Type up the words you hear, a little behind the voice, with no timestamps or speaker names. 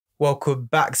Welcome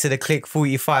back to the Click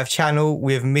 45 channel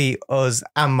with me, Oz,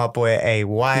 and my boy AY.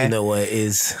 You know what it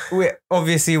is.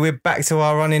 We're back to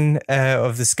our running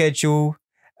of the schedule.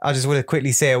 I just want to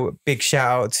quickly say a big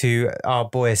shout out to our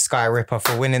boy Sky Ripper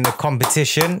for winning the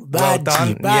competition. Well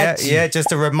done. Yeah,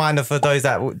 just a reminder for those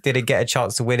that didn't get a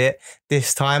chance to win it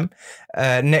this time.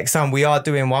 Next time we are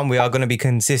doing one. We are going to be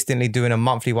consistently doing a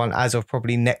monthly one as of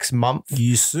probably next month.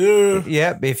 Yes, sir.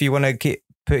 Yeah, if you want to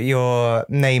put your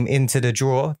name into the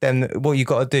draw, then what you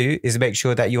got to do is make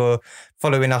sure that you're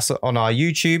following us on our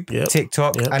YouTube,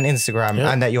 TikTok, and Instagram,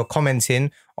 and that you're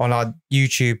commenting on our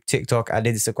YouTube, TikTok, and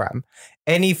Instagram.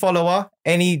 Any follower,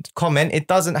 any comment, it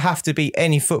doesn't have to be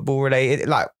any football related.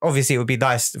 Like, obviously, it would be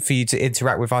nice for you to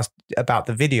interact with us about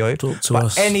the video. Talk to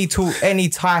us. Any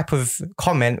type of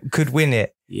comment could win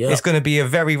it. Yep. It's going to be a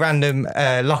very random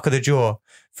luck of the draw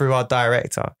through our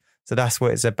director. So that's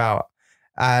what it's about.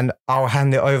 And I'll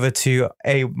hand it over to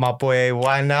my boy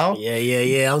AY now.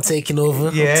 Yeah. I'm taking over.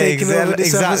 Yeah, I'm taking over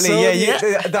this exactly.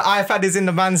 episode. The iPad is in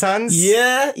the man's hands.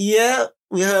 Yeah.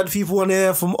 We heard people on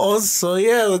there from Oz, so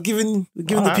yeah, we're giving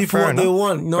the people what they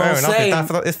want. You know what I'm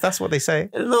saying? If that's what they say.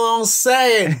 You know what I'm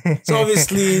saying? So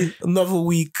obviously, another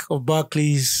week of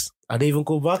Barclays. Are they even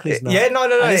called Barclays now? Yeah, no.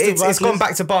 It's gone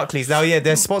back to Barclays now. Yeah,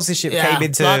 their sponsorship came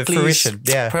into Barclays, fruition.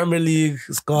 Yeah, Premier League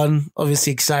is gone.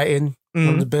 Obviously exciting. One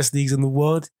of the best leagues in the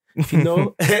world. If you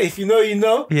know, you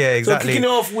know. Yeah, exactly. So kicking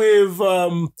off with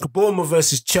Bournemouth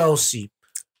versus Chelsea.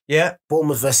 Yeah,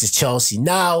 Bournemouth versus Chelsea.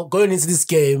 Now going into this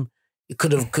game, it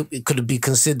could have been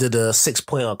considered a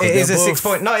 6-pointer. It is a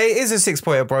 6-point. No, it is a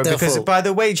 6-pointer, bro. Because by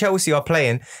the way Chelsea are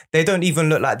playing, they don't even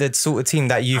look like the sort of team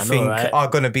that you think are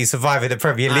going to be surviving the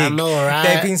Premier League. I know, right?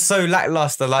 They've been so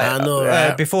lackluster. Like, I know,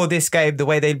 right? Before this game, the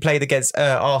way they played against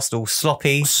Arsenal,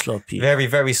 sloppy, very,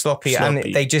 very sloppy, and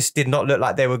they just did not look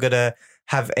like they were going to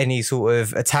have any sort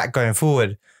of attack going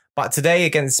forward. But today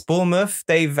against Bournemouth,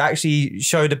 they've actually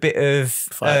showed a bit of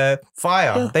fire.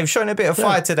 Yeah. They've shown a bit of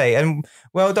fire today. And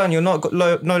well done. You're no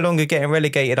longer getting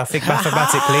relegated, I think,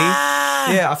 mathematically.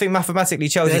 I think mathematically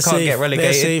Chelsea can't get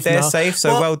relegated. They're safe,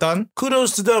 so well done.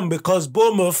 Kudos to them because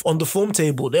Bournemouth on the form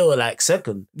table, they were like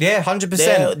second. Yeah,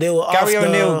 100%. They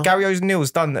were Gary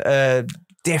O'Neill's done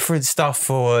different stuff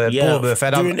for Bournemouth.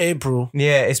 And during April.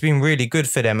 Yeah, it's been really good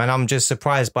for them. And I'm just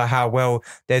surprised by how well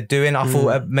they're doing. I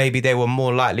thought maybe they were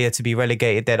more likelier to be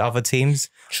relegated than other teams.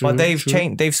 But they've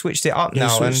switched it up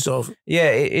now. And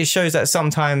it shows that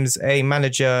sometimes a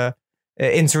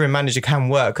interim manager can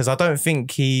work, because I don't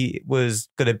think he was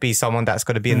going to be someone that's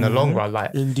going to be in the long run.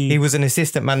 Like, he was an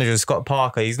assistant manager, Scott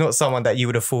Parker. He's not someone that you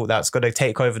would have thought that's going to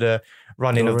take over the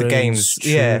running of the games.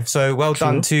 True. Yeah, so well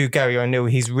done to Gary O'Neill.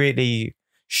 He's really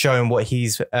shown what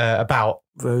he's about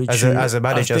as a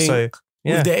manager. So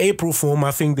with their April form,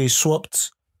 I think they swapped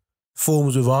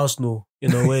forms with Arsenal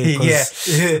in a way.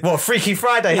 What, Freaky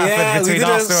Friday happened between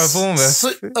Arsenal and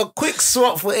Bournemouth? A quick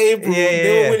swap for April.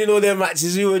 They were winning all their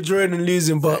matches. We were drawing and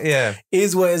losing, but it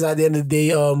is what it is at the end of the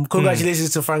day. Congratulations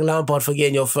to Frank Lampard for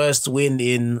getting your first win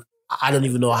in, I don't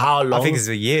even know how long. I think it's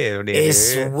a year.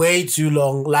 It's way too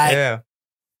long.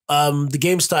 The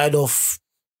game started off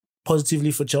positively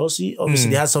for Chelsea.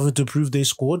 Obviously, they had something to prove. They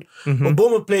scored. But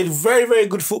Bournemouth played very, very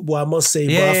good football, I must say.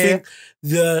 But I think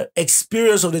the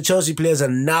experience of the Chelsea players are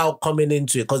now coming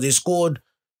into it, because they scored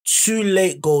 2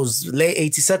 late goals. Late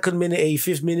 82nd minute,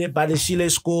 85th minute, Badashile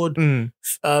scored.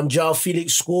 João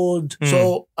Felix scored.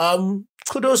 So,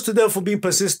 kudos to them for being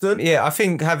persistent. Yeah, I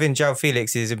think having João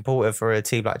Felix is important for a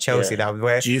team like Chelsea now.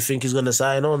 Do you think he's going to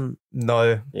sign on?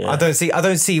 No, I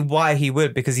don't see why he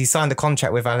would, because he signed a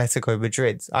contract with Atletico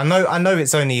Madrid. I know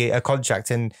it's only a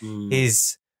contract, and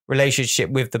his relationship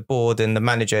with the board and the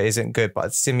manager isn't good,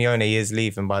 but Simeone is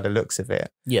leaving by the looks of it.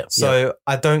 So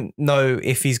I don't know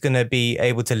if he's going to be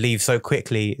able to leave so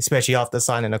quickly, especially after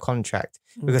signing a contract.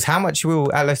 Because how much will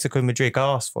Atletico Madrid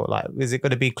ask for? Like, is it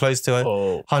going to be close to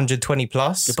 120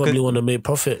 plus? They probably want to make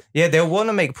profit. Yeah, they'll want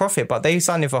to make profit, but they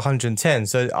signed him for 110.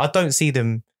 So I don't see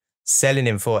them selling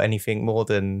him for anything more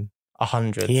than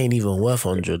 100. He ain't even worth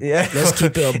 100. Yeah, let's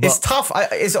keep it a buck. It's tough.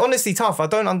 It's honestly tough. I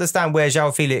don't understand where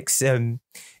João Felix,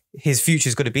 his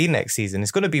future's going to be next season.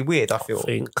 It's going to be weird, I feel.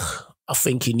 I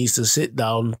think he needs to sit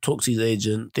down, talk to his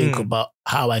agent, think about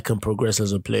how I can progress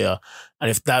as a player. And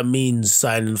if that means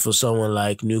signing for someone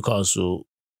like Newcastle,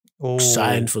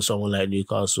 sign for someone like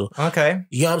Newcastle. Okay.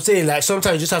 You know what I'm saying? Like,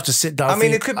 sometimes you just have to sit down. I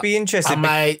mean, it could be interesting. Am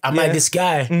I this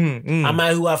guy? Am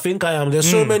I who I think I am? There's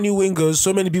so many wingers,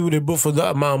 so many people they bought for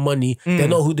that amount of money. They're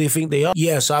not who they think they are.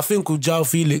 Yeah, so I think with João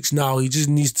Felix now, he just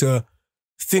needs to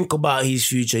think about his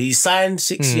future. He signed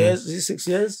 6 years. Is it 6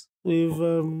 years? with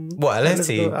what,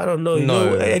 Aleti? I don't know.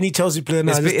 No, any Chelsea player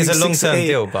now. It's a long-term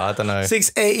deal, but I don't know.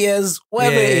 6-8 years,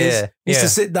 whatever it is. Needs to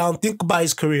sit down, think about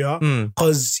his career,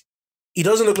 because he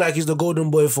doesn't look like he's the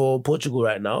golden boy for Portugal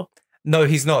right now. No,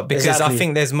 he's not, because I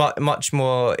think there's much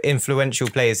more influential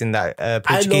players in that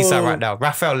Portuguese side right now.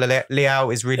 Rafael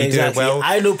Leao is really doing well.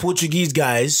 I know Portuguese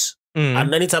guys,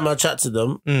 and anytime I chat to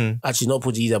them, actually not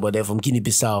Portuguese, but they're from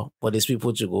Guinea-Bissau, but they speak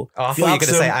Portugal. Oh, I thought you were going to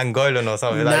say Angolan or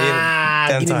something.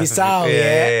 Nah, Guinea-Bissau,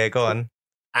 yeah, go on.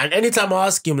 And anytime I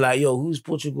ask him, like, yo, who's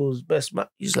Portugal's best man?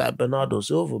 He's like, Bernardo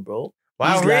Silva, bro.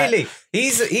 Wow, really?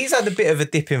 He's had a bit of a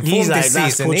dip in form this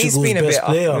season. He's been a bit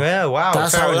player. Yeah, wow.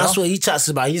 That's what he chats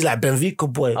about. He's like Benfica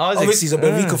boy. Obviously, he's a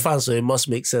Benfica fan, so it must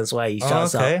make sense why he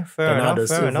shouts out Bernardo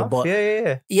Silva. But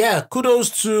yeah,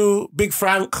 kudos to Big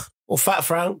Frank or Fat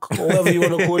Frank or whatever you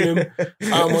want to call him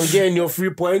on getting your 3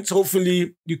 points.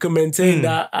 Hopefully, you can maintain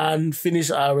that and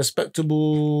finish our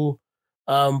respectable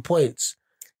points.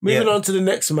 Moving on to the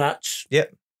next match.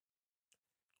 Yep.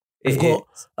 We've got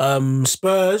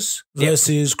Spurs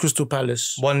versus Crystal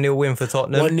Palace. 1-0 win for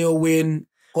Tottenham. 1-0 win.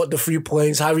 Got the 3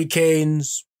 points. Harry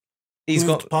Kane's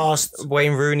got past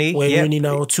Wayne Rooney. Rooney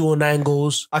now, 209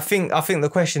 goals. I think the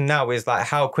question now is like,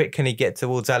 how quick can he get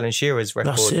towards Alan Shearer's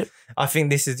record? That's it. I think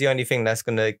this is the only thing that's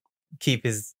going to keep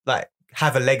his, like,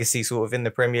 have a legacy sort of in the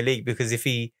Premier League, because if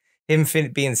him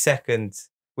being second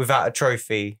without a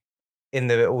trophy in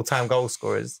the all-time goal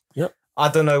scorers, I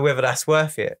don't know whether that's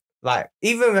worth it. Like,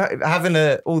 even having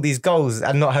all these goals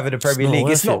and not having a Premier League,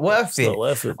 it's not worth it.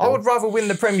 I would rather win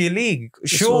the Premier League,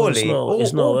 surely.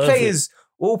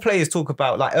 All players talk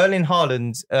about, like Erling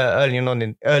Haaland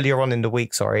earlier on in the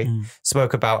week,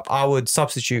 spoke about, I would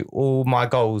substitute all my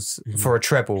goals for a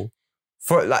treble.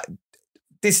 For like,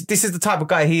 this is the type of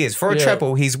guy he is. For a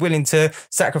treble, he's willing to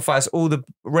sacrifice all the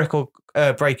record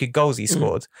breaking goals he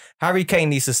scored. Harry Kane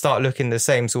needs to start looking the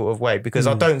same sort of way, because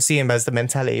I don't see him as the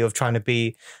mentality of trying to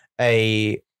be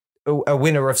a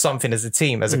winner of something as a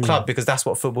team, as a club, because that's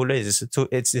what football is.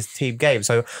 It's a team game.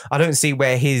 So I don't see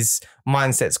where his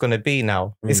mindset's going to be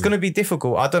now. It's going to be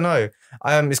difficult. I don't know.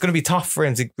 It's going to be tough for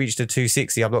him to reach the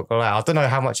 260. I'm not going to lie. I don't know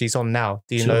how much he's on now.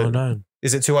 Do you know?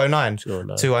 Is it 209?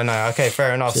 209. Okay,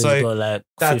 fair enough. So he's got like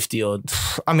 50 odd.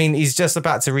 I mean, he's just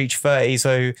about to reach 30.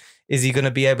 So is he going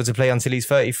to be able to play until he's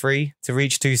 33 to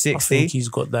reach 260? I think he's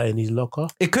got that in his locker.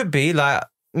 It could be like,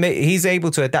 he's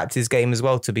able to adapt his game as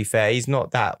well, to be fair. He's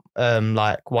not that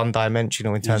like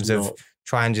one-dimensional in terms of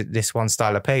trying this one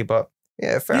style of play, but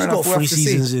yeah, fair enough. He's got 3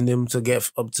 seasons in him to get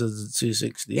up to the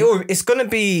 260. It's gonna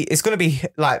be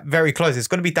like very close. It's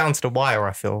gonna be down to the wire,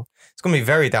 I feel. It's gonna be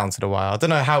very down to the wire. I don't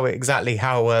know how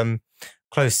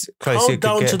close how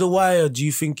down to the wire do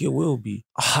you think it will be?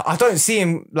 I don't see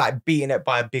him like beating it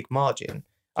by a big margin.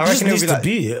 I reckon he'll be like,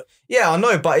 beat it. Yeah, I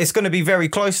know, but it's going to be very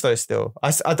close though still.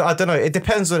 I don't know. It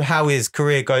depends on how his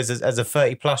career goes as a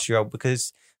 30-plus-year-old,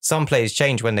 because some players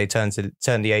change when they turn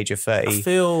the age of 30. I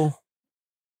feel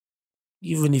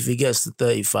even if he gets to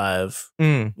 35,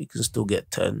 he can still get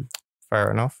 10.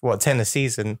 Fair enough. What, 10 a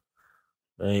season?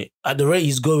 Right. At the rate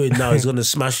he's going now, he's going to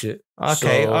smash it.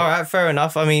 Okay, all right, fair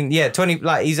enough. I mean, yeah, 20.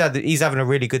 Like he's having a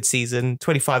really good season.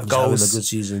 25 goals. Having a good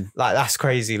season. Like that's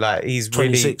crazy. Like he's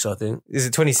 26, I think. Is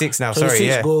it 26 now? 26 Sorry,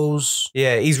 yeah. goals.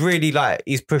 Yeah, he's really like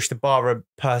he's pushed the bar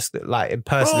personally.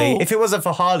 Bro, if it wasn't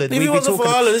for Haaland,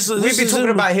 we'd be talking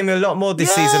about him a lot more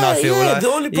this season. I feel like the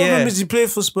only problem is he played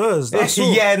for Spurs. That's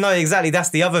all. Yeah, no, exactly. That's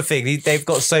the other thing. They've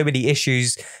got so many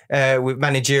issues with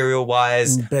managerial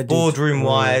wise, boardroom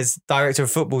wise. Director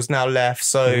of football's now left,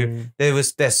 so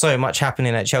there's so much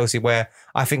happening at Chelsea where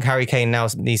I think Harry Kane now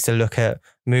needs to look at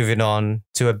moving on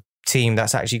to a team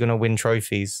that's actually going to win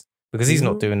trophies, because he's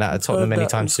not doing that at Tottenham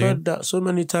anytime soon. I've heard that so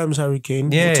many times, Harry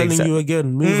Kane. Yeah, I'm telling you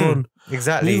again, move on.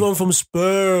 Exactly. Move on from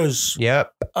Spurs.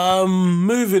 Yep.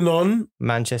 Moving on.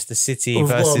 Manchester City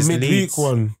versus midweek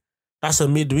one. That's a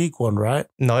midweek one, right?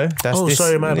 No, that's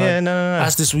sorry, man. Yeah, no.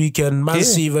 That's this weekend. Man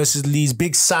City versus Leeds.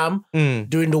 Big Sam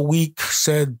during the week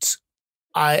said,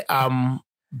 I am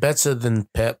better than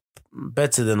Pep,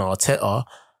 better than Arteta,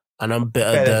 and I'm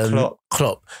better than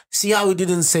Klopp. See how he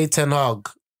didn't say Ten Hag?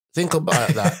 Think about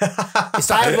that.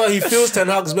 It's either he feels Ten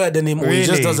Hag's better than him, or he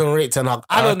just doesn't rate Ten Hag.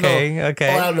 I don't know. Okay.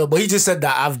 I don't know. But he just said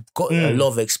that I've got a lot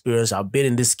of experience. I've been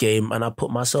in this game and I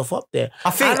put myself up there.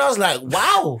 And I was like,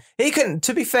 wow. He can,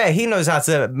 to be fair, he knows how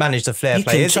to manage the flair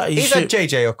play. He's had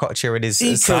JJ Okocha in his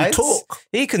sides.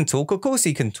 He can talk. Of course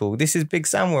he can talk. This is Big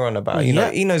Sam we're on about. You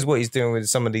know, he knows what he's doing with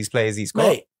some of these players he's got.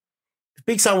 Mate, if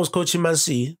Big Sam was coaching Man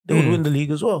City, they would win the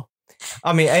league as well.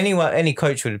 I mean, any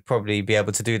coach would probably be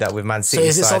able to do that with Man City. So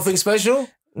is it something special?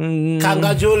 Can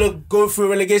Guardiola go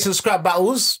through relegation scrap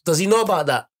battles? Does he know about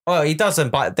that? Well, he doesn't.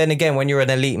 But then again, when you're an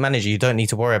elite manager, you don't need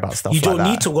to worry about stuff like that. You don't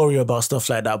need to worry about stuff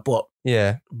like that. But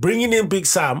bringing in Big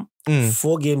Sam,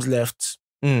 4 games left,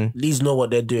 Leeds know what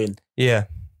they're doing. Yeah.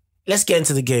 Let's get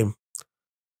into the game.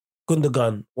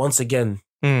 Gundogan, once again,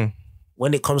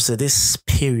 when it comes to this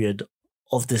period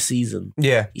of the season,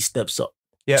 he steps up.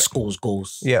 Scores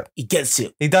goals. Yeah. He gets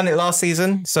it. He done it last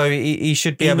season, so he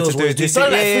should be able to do it this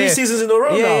season. He's done 3 seasons in a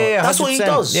row now. That's what he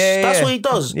does. That's what he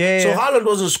does. So Haaland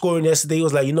wasn't scoring yesterday. He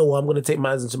was like, you know what, I'm going to take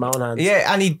matters into my own hands.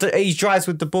 Yeah, and he drives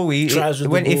with the ball.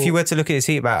 If you were to look at his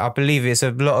heat map, I believe it's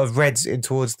a lot of reds in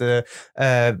towards the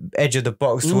edge of the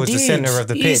box, towards the centre of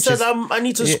the pitch. He said, I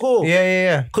need to score.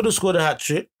 Yeah. Could have scored a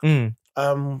hat-trick. They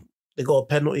got a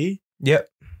penalty. Yep.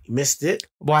 He missed it.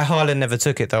 Why Haaland never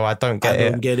took it though? I don't get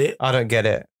it. I don't get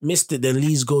it. Missed it, then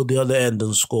Leeds go the other end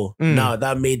and score. Now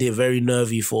that made it very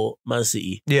nervy for Man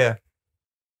City. Yeah.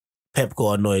 Pep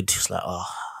got annoyed. He's like,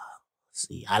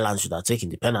 see, Haaland should have taken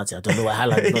the penalty. I don't know why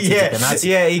Haaland did not take the penalty.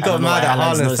 Yeah, he got mad at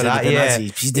Haaland for that.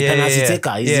 He's the penalty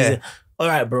taker. He's all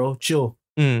right, bro, chill.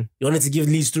 You wanted to give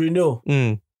Leeds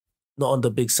 3-0. Not on the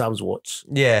Big Sam's watch.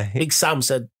 Yeah. Big Sam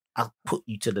said, I'll put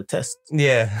you to the test.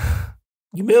 Yeah.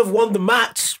 You may have won the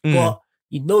match, but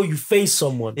you face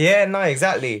someone. Yeah, no,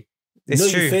 exactly. It's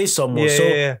true. You face someone.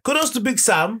 Kudos to Big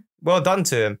Sam. Well done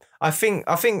to him. I think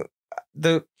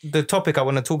the topic I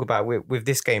want to talk about with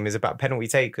this game is about penalty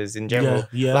takers in general.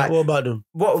 Yeah. Like, what about them?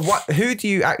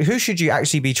 Who should you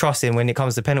actually be trusting when it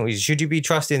comes to penalties? Should you be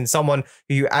trusting someone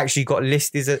who you actually got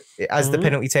listed as the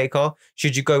penalty taker?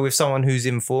 Should you go with someone who's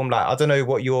informed? Like, I don't know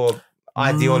what your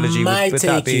ideology would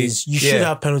that be. You should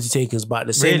have penalty takers, but at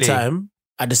the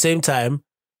same time,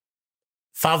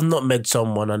 if I've nutmegged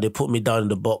someone and they put me down in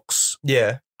the box,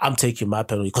 I'm taking my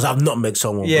penalty because I've nutmegged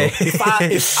someone, bro. If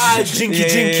I jinky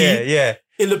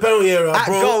in the penalty area, at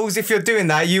bro. goals, if you're doing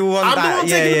that, you want I'm that. the one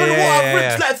taking the penalty. I've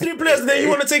ripped like 3 players and then you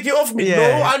want to take it off me.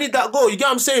 No, I need that goal. You get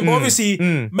what I'm saying? But obviously,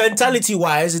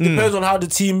 mentality-wise, it depends on how the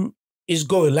team is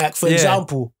going. Like, for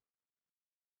example,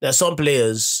 there's some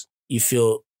players you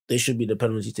feel they should be the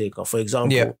penalty taker. For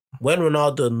example, when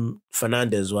Ronaldo and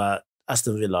Fernandes were at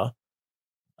Aston Villa,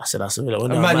 I said Aston Villa.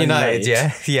 When Man United,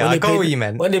 I got what you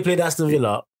meant. When they played Aston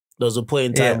Villa, there was a point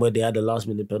in time where they had the last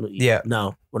minute penalty. Yeah.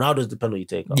 Now, Ronaldo's the penalty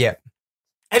taker. Yeah.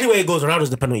 Anyway it goes, Ronaldo's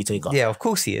the penalty taker. Yeah, of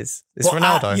course he is. It's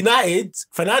Ronaldo. At United,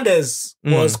 Fernandes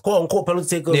was quote-unquote penalty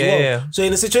taker as well. Yeah. So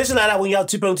in a situation like that, when you have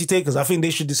 2 penalty takers, I think they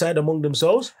should decide among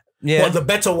themselves. Yeah. But the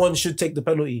better one should take the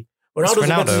penalty. Ronaldo's the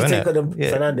penalty taker than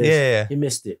Fernandes. Yeah. He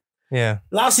missed it. Yeah.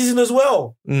 Last season as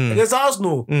well, against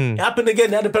Arsenal. It happened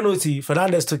again, they had a penalty.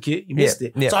 Fernandes took it, he missed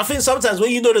it. Yeah. So I think sometimes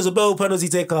when you know there's a better penalty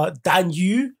taker than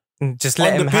you, just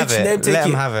let him have it. Let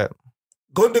him have it.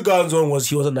 Gundogan's one was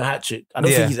he was on the hat-trick. I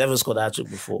don't think he's ever scored a hat-trick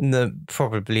before. No,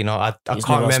 probably not. I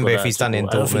can't remember if he's done it in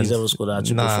Dortmund. I don't think he's ever scored a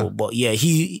hat-trick before. But yeah,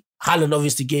 Haaland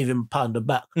obviously gave him a pat on the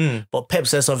back. But Pep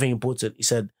said something important. He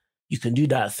said, you can do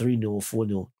that at 3-0 or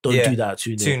 4-0. Don't do that at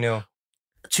 2-0. 2-0.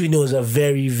 2-0 is a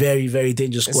very, very, very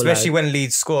dangerous score. Especially when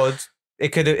Leeds scored.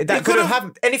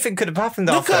 Anything could have happened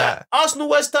after that. Arsenal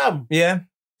West Ham. Yeah.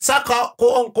 Saka,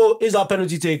 quote unquote, is our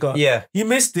penalty taker. Yeah. He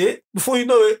missed it. Before you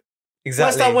know it,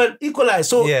 exactly. West Ham went equalised.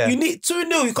 So you need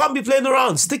 2-0. You can't be playing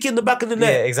around. Stick it in the back of the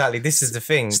net. Yeah, exactly. This is the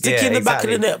thing. Stick it in the back of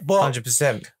the net. But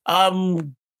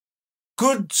 100%.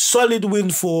 Good, solid win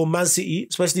for Man City,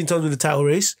 especially in terms of the title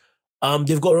race.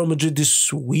 They've got Real Madrid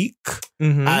this week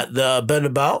at the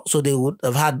Bernabeu, so they would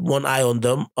have had one eye on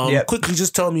them. Quickly,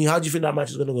 just tell me, how do you think that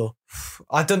match is going to go?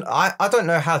 I don't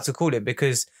know how to call it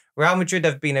because Real Madrid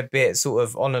have been a bit sort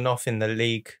of on and off in the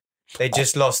league. They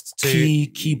just lost to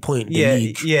key point.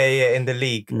 League. In the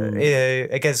league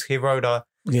against Girona.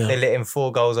 Yeah. They let in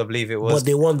 4 goals, I believe it was. But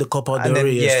they won the Copa del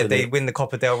Rey. Yeah, they win the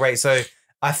Copa del Rey. So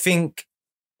I think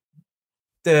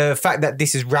the fact that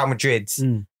this is Real Madrid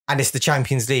and it's the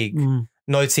Champions League,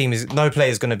 no player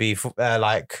is going to be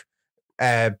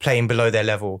playing below their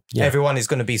level. Yeah. Everyone is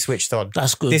going to be switched on.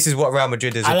 That's good. This is what Real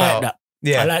Madrid is about. I like that.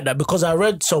 Yeah. I like that because I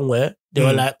read somewhere, they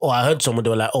were like, I heard someone,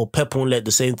 they were like, Pep won't let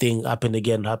the same thing happen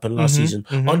last season.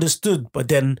 Understood. But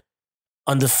then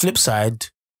on the flip side,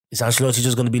 is Ancelotti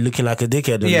just going to be looking like a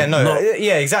dickhead?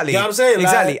 Exactly. You know what I'm saying?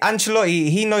 Exactly. Ancelotti,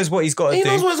 he knows what he's got to do.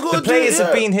 The players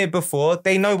have been here before.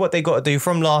 They know what they got to do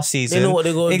from last season. They know what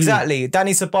they got to do. Exactly.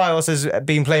 Danny Ceballos has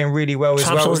been playing really well as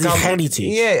well.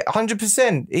 Yeah,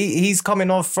 100%. He's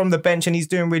coming off from the bench and he's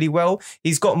doing really well.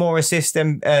 He's got more assists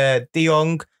than De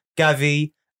Jong,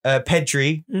 Gavi,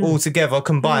 Pedri all together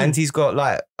combined. He's got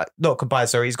not combined,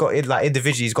 sorry. He's got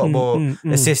individually, he's got more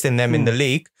assists than them in the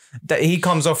league. that he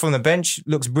comes off from the bench,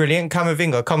 looks brilliant.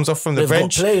 Camavinga comes off from the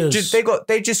bench. They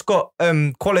just got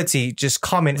quality just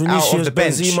coming Vinicius, out of the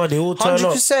bench. Benzema, they all turn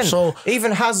 100%. Up. So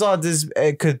even Hazard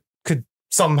could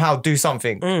somehow do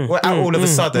something. All of a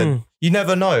sudden, you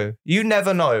never know.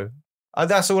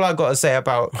 That's all I got to say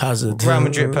about Hazard. Real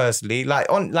Madrid personally.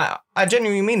 I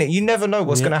genuinely mean it. You never know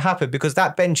what's going to happen because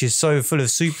that bench is so full of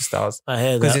superstars. I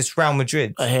hear that. Because it's Real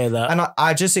Madrid. I hear that. And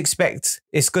I just expect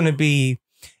it's going to be,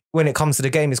 when it comes to the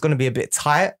game, it's going to be a bit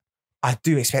tight. I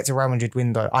do expect a Real Madrid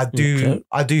win though. I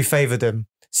do favour them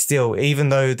still, even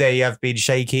though they have been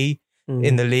shaky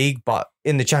in the league, but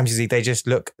in the Champions League, they just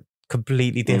look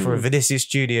completely different. Vinicius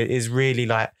Junior is really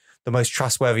like the most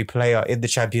trustworthy player in the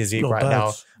Champions League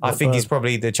now. I think he's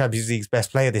probably the Champions League's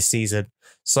best player this season.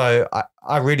 So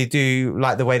I really do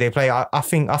like the way they play. I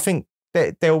think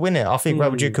they'll win it. I think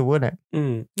Real Madrid could win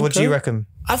it. What do you reckon?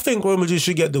 I think Real Madrid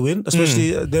should get the win,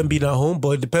 especially them being at home, but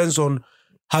it depends on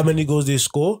how many goals they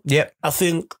score. Yep. I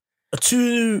think a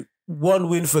 2-1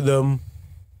 win for them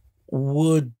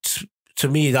would, to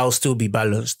me, that will still be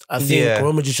balanced. I think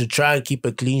Real Madrid should try and keep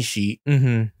a clean sheet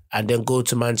and then go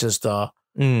to Manchester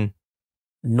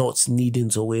not needing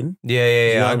to win.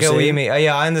 Yeah. I get what you mean.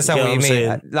 Yeah, I understand what you mean.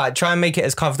 Saying? Like, try and make it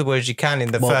as comfortable as you can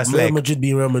in the first leg. Real Madrid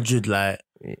be Real Madrid,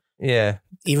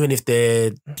 even if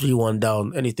they're 3-1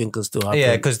 down, anything can still happen.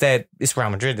 Yeah, because it's Real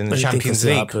Madrid in the Champions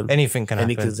League. Anything can happen.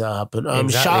 Anything can happen.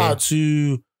 Exactly. Shout out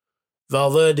to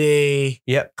Valverde,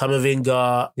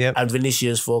 Camavinga, and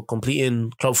Vinicius for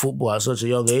completing club football at such a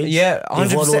young age. Yeah,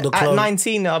 100%. At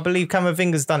 19, I believe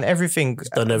Camavinga's done everything.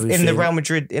 In the Real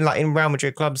Madrid, in Real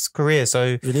Madrid club's career.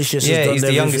 So Vinicius has done he's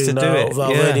the youngest to do it.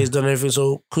 Valverde's done everything.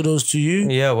 So kudos to you.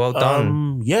 Yeah, well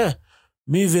done.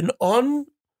 Moving on,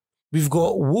 we've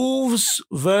got Wolves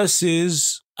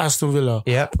versus Aston Villa.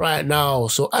 Right now.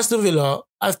 So Aston Villa,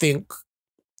 I think,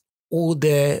 all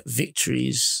their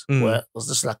victories was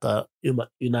just like a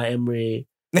Unai Emery.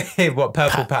 What,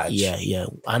 purple patch? Yeah.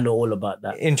 I know all about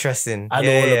that. Interesting. I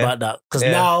know all about that. Because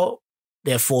now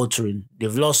they're faltering.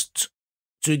 They've lost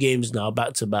 2 games now,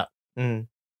 back to back.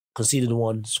 Conceded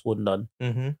 1, scored none.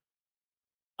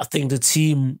 I think the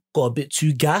team got a bit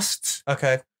too gassed.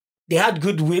 Okay. They had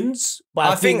good wins, but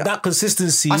I think that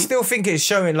consistency... I still think it's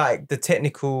showing like the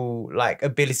technical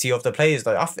ability of the players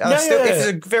though. If it's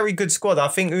a very good squad, I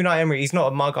think Unai Emery, he's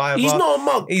not a mug either. He's not a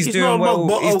mug. He's doing well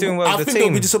with the team. I think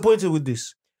they'll be disappointed with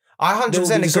this. I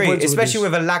 100% agree, especially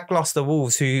with a lackluster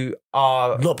Wolves who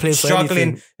are not playing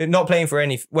struggling, not playing for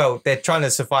any... Well, they're trying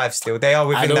to survive still. They are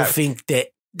within that... I don't think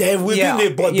they're within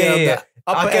it, but they're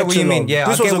I get what you mean. Yeah,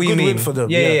 this I get was what a good you mean. win for them.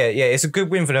 Yeah. It's a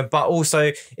good win for them, but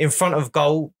also in front of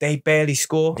goal, they barely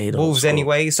score. Wolves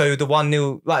anyway. So the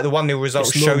 1-0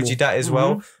 result showed you that as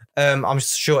well. I'm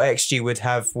sure XG would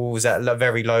have Wolves at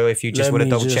very low if you just would have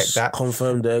double checked that.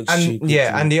 Confirm the XG.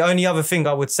 And the only other thing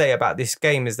I would say about this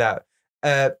game is that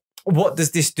what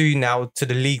does this do now to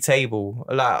the league table?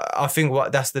 I think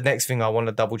that's the next thing I want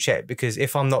to double check, because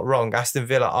if I'm not wrong, Aston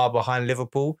Villa are behind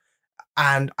Liverpool.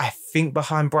 And I think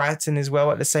behind Brighton as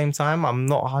well at the same time. I'm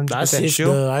not 100%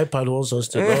 sure. The iPad wants us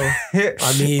to go.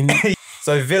 I mean...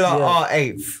 So Villa are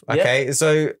 8th. Okay.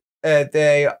 So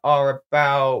they are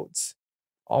about...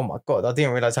 Oh my God, I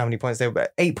didn't realise how many points they were.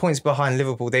 8 points behind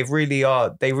Liverpool. They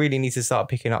really need to start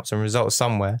picking up some results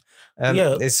somewhere.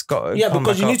 It's got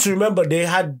because you need to remember they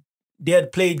had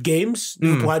played games.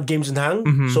 Liverpool had games in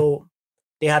hand. So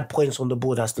they had points on the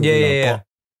board as to Villa.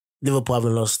 Liverpool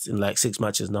haven't lost in 6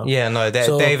 matches now. Yeah, no,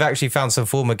 they've actually found some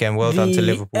form again. Well done to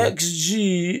Liverpool.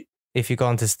 XG. If you go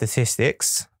onto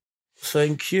statistics.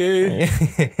 Thank you.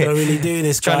 Don't really do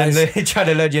this, guys. Trying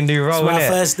to learn your new role, it's my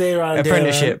first day around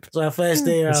apprenticeship. It's my first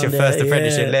day around It's your first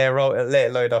apprenticeship. Let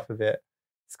it load up a bit.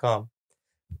 It's calm.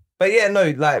 But yeah,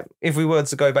 no, if we were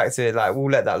to go back to it,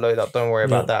 we'll let that load up. Don't worry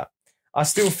about that. I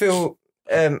still feel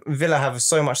Villa have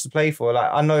so much to play for.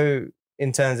 I know...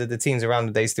 In terms of the teams around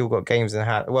them, they still got games in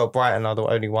hand. Well, Brighton are the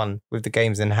only one with the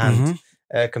games in hand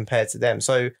compared to them.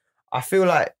 So I feel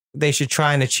like they should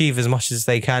try and achieve as much as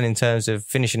they can in terms of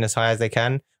finishing as high as they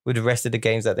can with the rest of the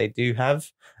games that they do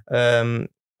have. I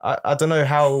don't know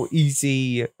how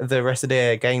easy the rest of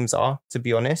their games are, to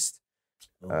be honest.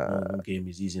 No game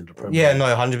is easy in the Premier League. Yeah,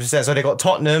 no, 100%. So they got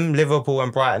Tottenham, Liverpool,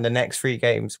 and Brighton the next 3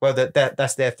 games. Well,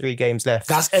 that's their 3 games left.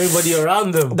 That's everybody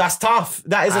around them. That's tough.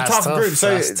 That's a tough group.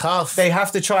 So that's tough. They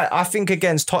have to try. I think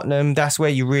against Tottenham, that's where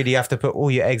you really have to put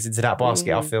all your eggs into that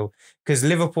basket. I feel, because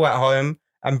Liverpool at home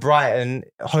and Brighton,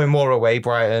 home or away,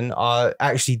 Brighton are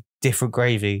actually different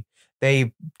gravy.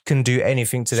 they can do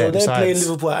anything to them. So they're playing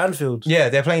Liverpool at Anfield? Yeah,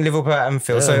 they're playing Liverpool at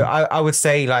Anfield. Yeah. So I would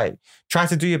say, like, try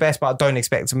to do your best, but don't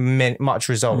expect much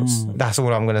results. That's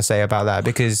all I'm going to say about that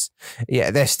because, yeah,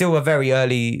 they're still a very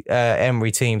early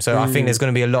Emery team. So I think there's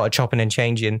going to be a lot of chopping and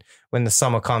changing when the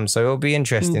summer comes. So it'll be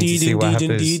interesting to see what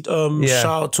happens. Indeed.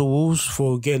 Shout out to Wolves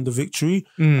for getting the victory.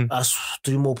 That's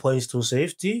 3 more points to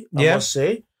safety, I must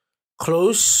say.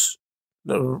 Close.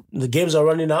 The games are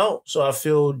running out, so I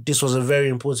feel this was a very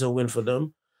important win for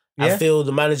them. I feel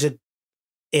the manager,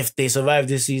 if they survive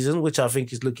this season, which I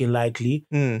think is looking likely,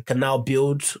 can now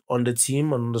build on the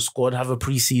team, on the squad, have a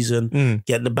pre-season,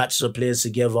 get the batches of players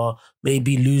together,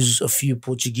 maybe lose a few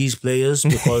Portuguese players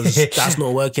because that's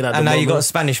not working at the moment. And now you got a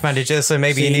Spanish manager, so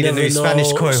maybe you need a new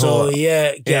Spanish cohort. So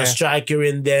get a striker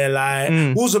in there.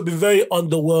 Like Wolves have been very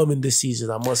underwhelming this season,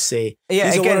 I must say.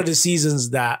 These are one of the seasons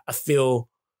that I feel,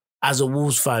 as a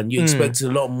Wolves fan, you expected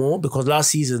a lot more because last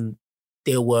season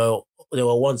they were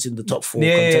once in the top 4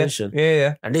 contention.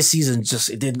 Yeah. And this season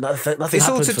it did nothing. It's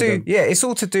all to do. Yeah, it's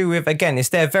all to do with, again, it's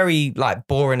their very like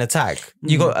boring attack.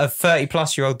 You got a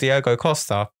 30-plus-year-old Diogo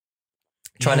Costa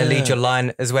trying to lead your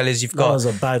line, as well as you've got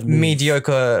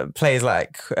mediocre players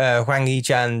like Hwang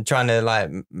Hee-chan trying to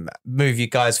like move you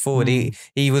guys forward.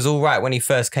 He was all right when he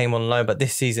first came on loan, but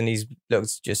this season he's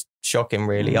looked just shocking,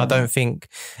 really. I don't think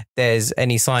there's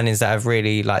any signings that have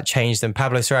really like changed them.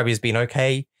 Pablo Sarabia's been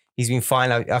okay. He's been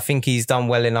fine. I think he's done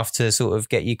well enough to sort of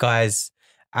get you guys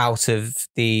out of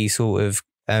the sort of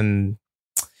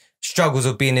struggles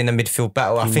of being in a midfield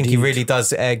battle. I think he really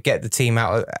does get the team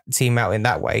out in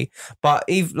that way. But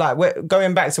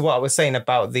going back to what I was saying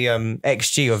about the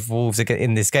XG of Wolves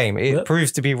in this game, it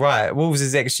proves to be right.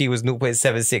 Wolves' XG was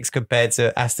 0.76 compared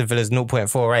to Aston Villa's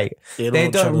 0.48.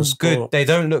 They don't look good. They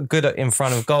don't look good in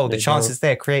front of goal. The chances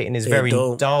they're creating is very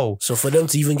dull. So for them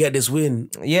to even get this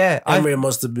win, Emery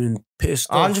must have been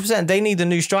pissed off. 100%. They need a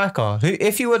new striker.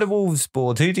 If you were the Wolves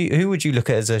board, who would you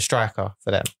look at as a striker for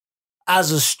them?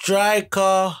 As a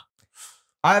striker,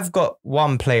 I've got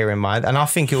one player in mind, and I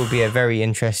think it would be a very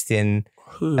interesting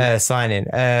signing.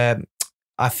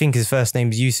 I think his first name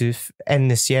is Yusuf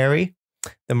En-Nesyri,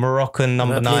 the Moroccan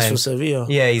number 9. Plays for Sevilla.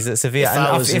 Yeah, he's at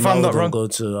Sevilla. If I'm not wrong,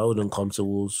 I wouldn't come to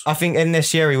Wolves. I think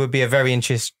En-Nesyri would be a very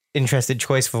interesting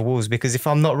choice for Wolves because if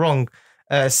I'm not wrong,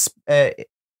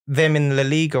 them in La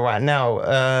Liga right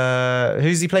now.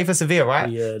 Who's he play for Sevilla, right?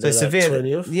 Yeah, so Sevilla. Like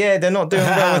 20th. Yeah, they're not doing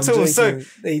well at all. So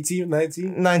 18th,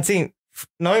 19th?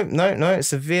 19th. No.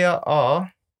 Sevilla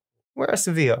are. Where are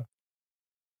Sevilla?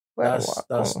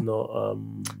 That's not.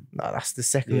 No, that's the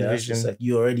second division.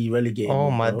 You already relegated.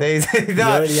 Oh my days!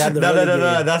 No.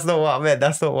 That's not what I meant.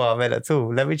 That's not what I meant at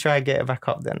all. Let me try and get it back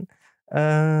up then.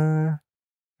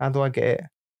 How do I get it?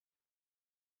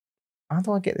 How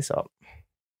do I get this up?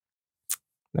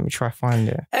 Let me try find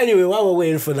it. Anyway, while we're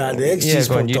waiting for that, the XG's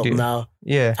popped up now.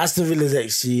 Yeah. Aston Villa's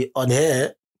XG on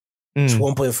here is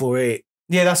 1.48.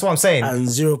 Yeah, that's what I'm saying. And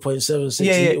 0.76.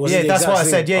 Yeah, that's what I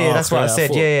said. Yeah, that's what I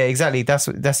said. Yeah, exactly.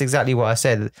 That's exactly what I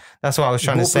said. That's what I was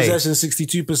trying to say. Possession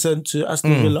 62% to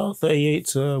Aston Villa, 38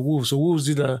 to Wolves. So Wolves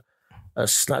did a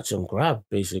snatch and grab,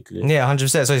 basically. Yeah,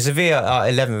 100%. So Sevilla are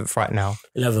 11th right now.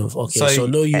 11th, okay. So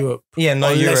no Europe. Yeah, no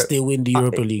Europe. Unless they win the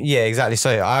Europa League. Yeah, exactly.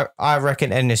 So I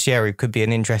reckon En-Nesyri could be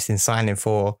an interesting signing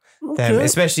for them,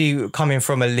 especially coming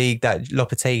from a league that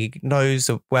Lopetegui knows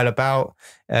well about.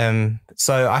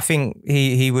 So I think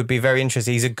he would be very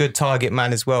interesting. He's a good target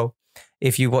man as well.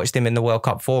 If you watched him in the World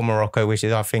Cup for Morocco, which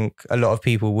is, I think, a lot of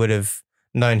people would have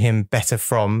known him better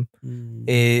from.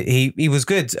 He was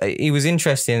good. He was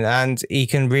interesting, and he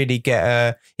can really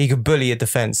he could bully a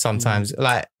defense sometimes.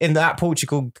 Like in that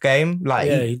Portugal game,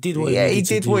 he did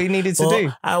what he needed to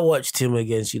do. I watched him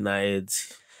against United.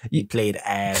 He played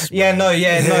ass. Man. No.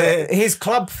 His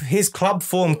club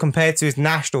form compared to his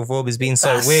national form has been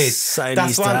so weird.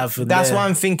 That's why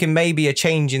I'm thinking maybe a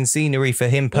change in scenery for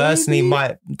him personally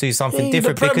might do something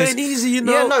different. The Prem ain't easy, you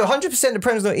know. Yeah, no, 100% the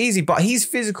Prem's not easy, but he's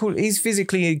physical. He's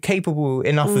physically capable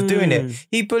enough of doing it.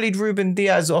 He bullied Ruben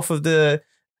Diaz off of the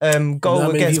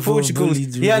goal against Portugal.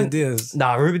 Ruben Diaz.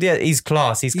 Ruben Diaz, he's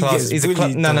class. He's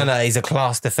a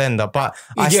class defender. But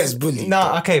he gets bullied.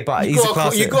 No, okay, but he's a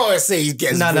class. You gotta say he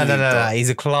gets bullied. No.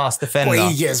 He's a class defender. But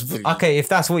he gets bullied. Okay, if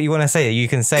that's what you want to say, you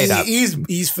can say that.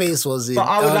 His face was in.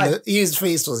 His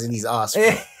face was in his ass.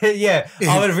 Yeah,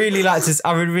 I would really like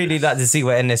to see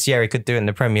what En-Nesyri could do in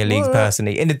the Premier League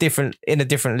personally, in a different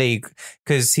league,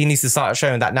 because he needs to start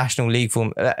showing that national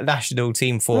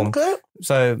team form. Okay.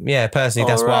 So yeah, personally,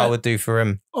 that's what I would do for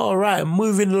him. All right,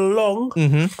 moving along.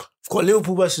 We've got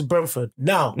Liverpool versus Brentford.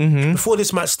 Now, before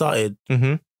this match started,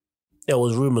 there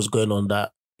was rumours going on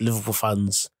that Liverpool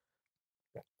fans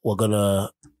were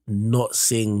gonna not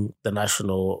sing the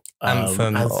national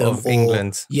anthem of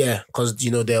England. Yeah, because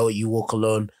they're You Walk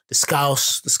Alone. The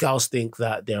Scouse think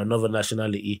that they're another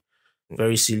nationality.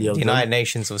 Very silly of the United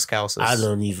Nations of Scousers. I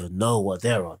don't even know what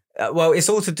they're on. Well, it's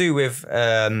all to do with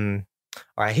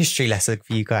all right, history lesson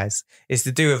for you guys. It's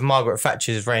to do with Margaret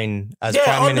Thatcher's reign as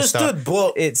Prime Minister. Understood,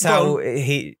 but it's how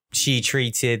she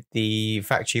treated the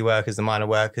factory workers, the minor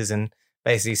workers, and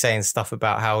basically saying stuff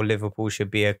about how Liverpool should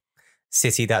be a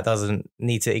city that doesn't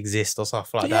need to exist or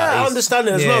stuff like that. Yeah, I understand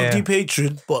it. There's a lot of deep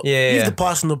hatred, but leave the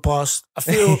past in the past. I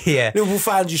feel Liverpool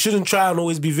fans, you shouldn't try and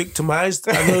always be victimized.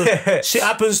 I know shit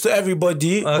happens to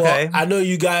everybody, but I know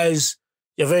you guys,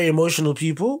 you're very emotional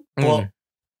people, but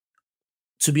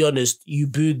to be honest, you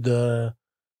booed the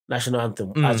national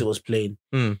anthem as it was playing.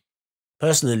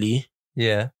 Personally,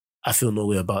 I feel no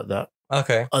way about that.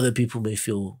 Okay. Other people may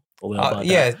feel a way about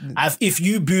that. If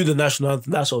you boo the national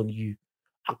anthem, that's on you.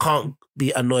 I can't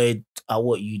be annoyed at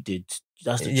what you did.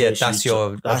 That's the choice. That's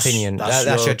your opinion.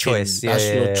 That's your choice. That's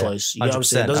your choice. You know what I'm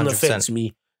saying? It doesn't affect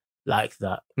me like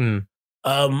that.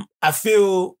 I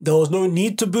feel there was no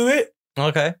need to boo it.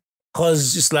 Okay.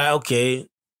 Because it's like, okay,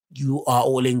 you are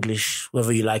all English,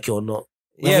 whether you like it or not.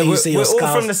 We're all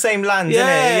from the same land, innit?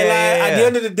 At the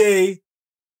end of the day,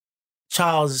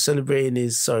 Charles is celebrating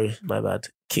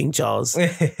King Charles.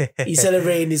 He's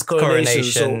celebrating his coronation.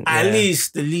 So at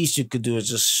least, the least you could do is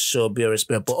just show a bit of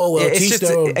respect. But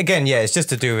it's just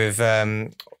to do with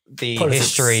the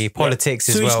history, politics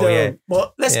as well. Yeah.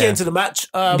 But let's get into the match.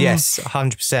 Yes,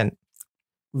 100%.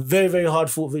 Very, very hard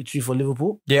fought victory for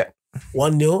Liverpool. Yeah.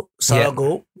 1-0, Salah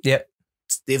goal. Yep.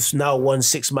 They've now won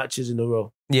 6 matches in a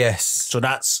row. Yes. So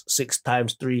that's 6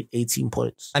 times 3, 18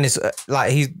 points. And it's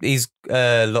he's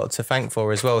a lot to thank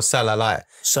for as well. Salah,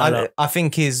 I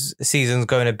think his season's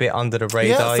going a bit under the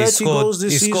radar. Yeah, 30 goals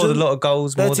this season. He scored a lot of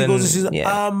goals, more than goals this season.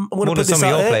 I'm gonna put some of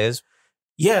your players.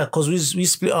 Yeah, because we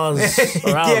split ours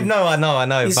around. I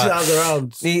know. We split ours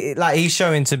around. He's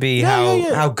showing to be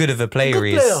how good of a player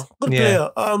he is. Good player.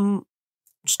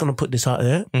 Just gonna put this out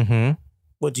there. Mm-hmm.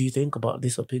 What do you think about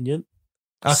this opinion?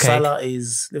 Okay. Salah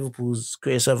is Liverpool's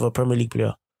greatest ever Premier League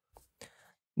player.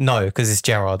 No, because it's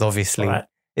Gerrard, obviously. Right.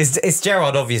 It's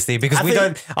Gerrard, obviously, because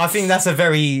I think that's a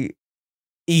very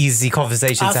easy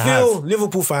conversation to have. I feel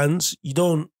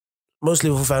most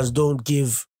Liverpool fans don't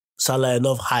give Salah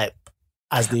enough hype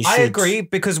as they should. I agree,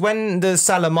 because when the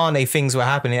Salah Mane things were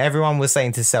happening, everyone was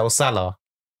saying to sell Salah.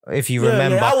 If you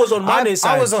remember. I was on Mane's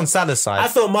side. I was on Salah's side. I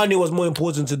felt Mane was more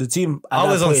important to the team. I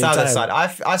was on Salah's side.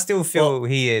 I still feel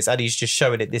he is, and he's just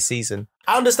showing it this season.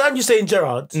 I understand you saying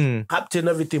Gerrard, captain,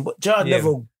 everything, but Gerrard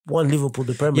never won Liverpool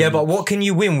the Premier League. Yeah, but what can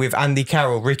you win with Andy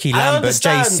Carroll, Ricky Lambert,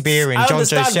 Jay Spearing, John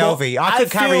Joe Shelby? I could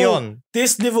carry on.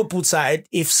 This Liverpool side,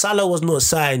 if Salah was not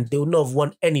signed, they would not have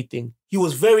won anything. He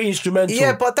was very instrumental.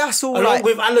 Yeah, but that's all along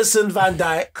with Alisson, Van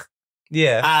Dijk.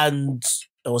 Yeah. And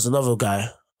there was another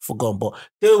guy. Forgotten, but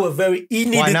they were very.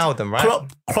 Wijnaldum, right?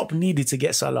 Klopp needed to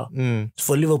get Salah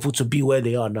for Liverpool to be where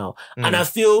they are now, and I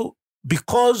feel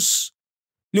because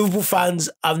Liverpool fans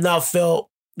have now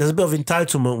felt there's a bit of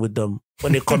entitlement with them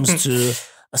when it comes to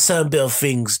a certain bit of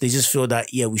things. They just feel that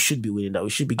we should be winning that,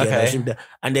 we should be getting that,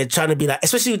 and they're trying to be like,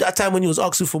 especially at that time when he was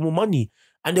asking for more money,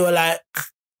 and they were like,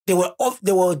 they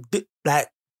were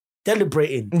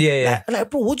deliberating. Yeah. Like,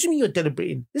 bro, what do you mean you're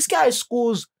deliberating? This guy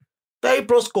scores 30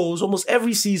 plus goals almost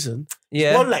every season.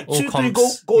 Yeah. Won like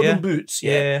 2-3 golden boots.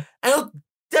 Yeah. And you're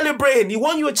celebrating. He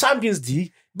won you a Champions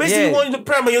League. Basically, he won you the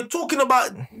Premier. You're talking about,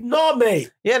 no,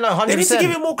 mate. Yeah, no, 100%. They need to give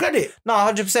him more credit. No,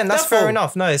 100%. That's fair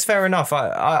enough. No, it's fair enough.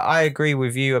 I agree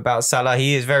with you about Salah.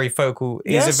 He is very focal.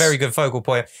 He's a very good focal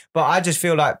point. But I just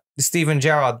feel like Steven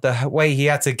Gerrard, the way he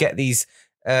had to get these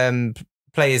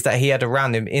players that he had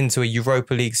around him into a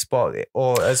Europa League spot,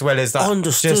 or as well as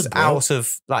that, out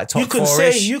of like top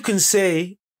four-ish. You can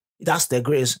say that's their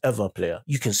greatest ever player.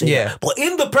 You can say that. But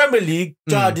in the Premier League,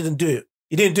 Gerrard didn't do it.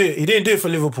 He didn't do it for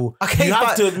Liverpool. Okay, you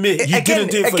have to admit, you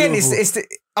didn't do it for Liverpool.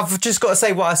 I've just got to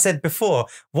say what I said before.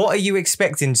 What are you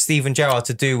expecting Steven Gerrard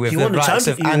to do with the likes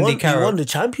of Andy Carroll? He won the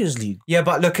Champions League. Yeah,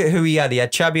 but look at who he had. He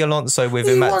had Xabi Alonso with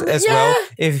him as well.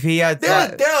 If he had,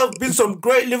 there have been some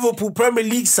great Liverpool Premier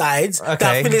League sides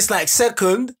that finished like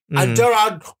second, and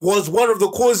Gerrard was one of the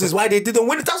causes why they didn't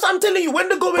win it. That's what I'm telling you. When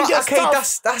the going gets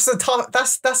tough,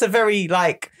 that's a very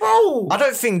bro. I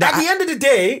don't think that at the end of the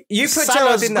day, you put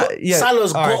Gerrard in that. Yeah,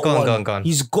 Salah's got one. Go on.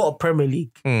 He's got a Premier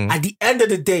League. At the end of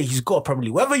the day, he's got a Premier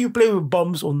League. Whether you play with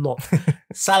bums or not,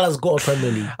 Salah's got a Premier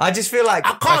League. I just feel like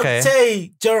I can't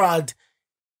say Gerrard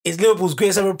is Liverpool's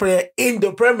greatest ever player in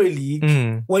the Premier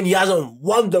League when he hasn't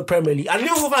won the Premier League. And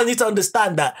Liverpool fans need to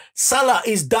understand that Salah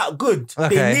is that good.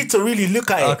 They need to really look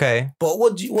at it. Okay. But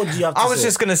what do you have to say? I was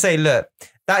just going to say, look,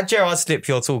 that Gerrard slip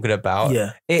you're talking about,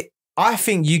 I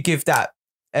think you give that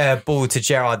ball to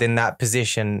Gerrard in that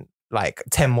position like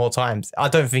 10 more times. I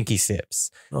don't think he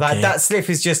slips. Okay. Like that slip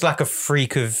is just like a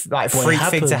freak thing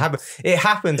to happen. It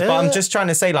happened, but I'm just trying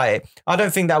to say like, I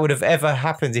don't think that would have ever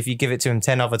happened if you give it to him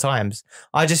 10 other times.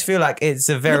 I just feel like it's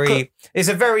a very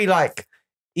like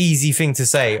easy thing to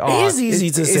say. It is easy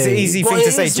to say. It's an easy thing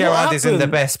to say. Gerrard isn't the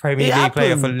best Premier League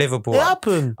player for Liverpool. It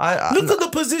happened. Look at the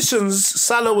positions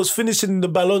Salah was finishing in the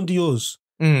Ballon d'Ors.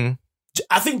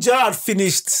 I think Gerrard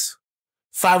finished...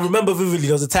 If I remember vividly,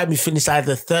 there was a time he finished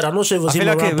either third. I'm not sure if it was him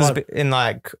or Lampard. I feel like it was in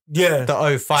like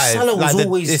the 05. Salah was like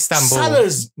always Istanbul.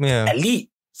 Salah's elite.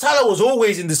 Salah was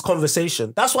always in this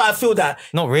conversation. That's why I feel that.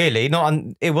 Not really.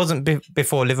 It wasn't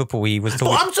before Liverpool. He was talking.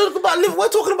 But I'm talking about Liverpool. We're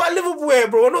talking about Liverpool here,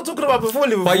 bro. We're not talking about before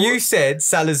Liverpool. But you said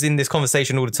Salah's in this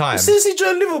conversation all the time. Since he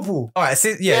joined Liverpool. All right.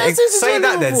 Since he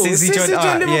joined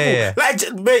Liverpool. Yeah.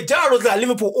 Like, mate, Gerrard was like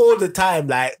Liverpool all the time.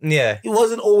 Like, he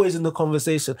wasn't always in the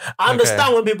conversation. I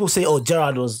understand when people say, "Oh,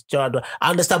 Gerrard was." I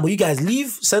understand, but you guys leave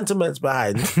sentiments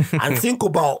behind and think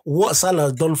about what Salah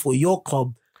has done for your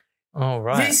club. Oh,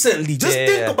 right. Recently. Just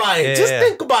think about it.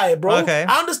 Think about it, bro. Okay.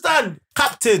 I understand.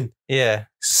 Captain. Yeah.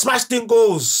 Smashed in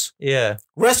goals. Yeah.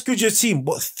 Rescued your team.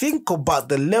 But think about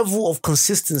the level of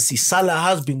consistency Salah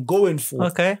has been going for.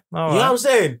 Okay. All right. You know what I'm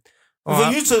saying?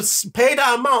 For you to pay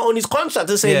that amount on his contract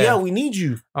to say, we need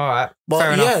you. All right. But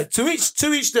fair enough. to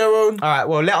each their own. All right.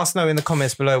 Well, let us know in the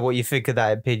comments below what you think of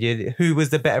that opinion. Who was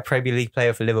the better Premier League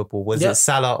player for Liverpool? Was it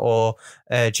Salah or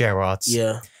Gerrard?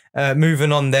 Yeah.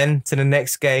 Moving on then to the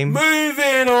next game.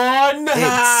 Moving on.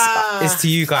 It's to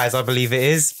you guys, I believe it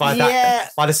is. By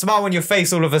the smile on your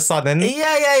face all of a sudden.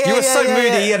 Yeah. You were so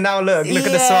moody and now look at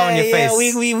the smile on your face.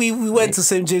 We went to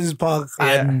St. James's Park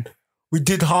and we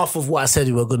did half of what I said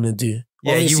we were going to do.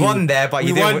 Yeah, obviously, you won there, but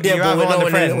we're not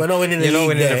winning the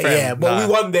league there. Yeah, but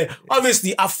we won there.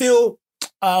 Obviously, I feel...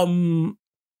 let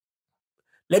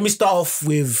me start off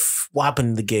with what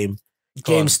happened in the game.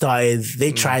 Game started,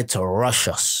 they tried to rush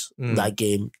us. That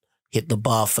game hit the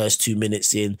bar first 2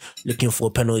 minutes in, looking for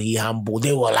a penalty handball.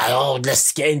 They were like, oh,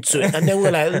 let's get into it. And then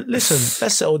we're like, listen,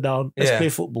 let's settle down. Let's play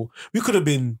football. We could have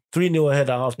been 3-0 ahead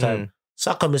at halftime.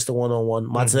 Saka missed the one-on-one.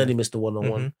 Martinelli missed the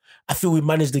one-on-one. I feel we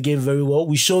managed the game very well.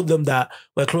 We showed them that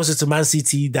we're closer to Man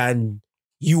City than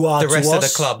you are the rest to of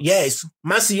us. The clubs. Yeah, it's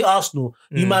Man City, Arsenal.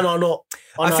 You man are not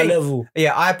on our level.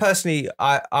 Yeah, I personally,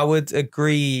 I would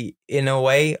agree in a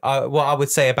way. What I would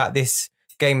say about this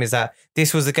game is that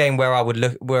this was a game where I would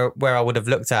look where I would have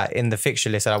looked at in the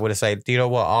fixture list and I would have said, do you know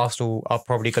what? Arsenal are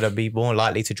probably going to be more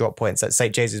likely to drop points at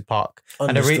St. James's Park.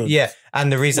 Understood.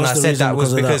 And the reason I said that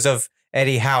was because of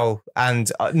Eddie Howe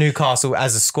and Newcastle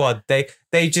as a squad.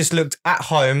 They just looked at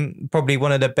home, probably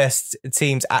one of the best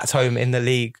teams at home in the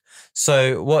league.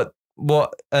 So what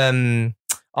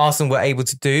Arsenal were able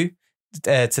to do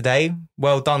today,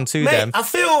 well done to them. I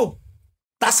feel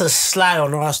that's a sly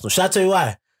on Arsenal. Should I tell you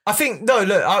why? I think, no,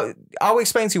 look, I'll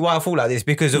explain to you why I thought like this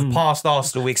because of past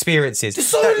Arsenal experiences.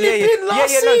 It's only been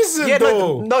last season,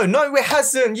 though. No, it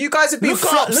hasn't. You guys have been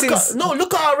flopped since...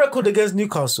 Look at our record against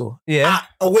Newcastle. Yeah.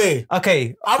 Away.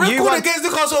 Okay. Our record against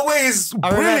Newcastle away is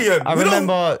brilliant. I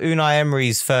remember Unai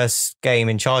Emery's first game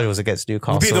in charge was against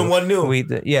Newcastle. We beat them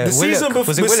 1-0. The season before...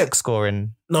 Was it Willock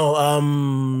scoring? No,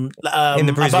 in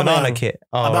the Bruce Banana kit.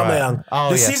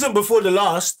 The season before the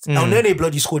last, El Nene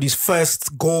bloody scored his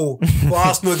first goal for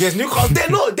Arsenal against Newcastle.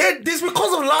 This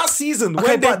because of last season.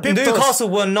 Okay, but Newcastle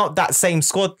were not that same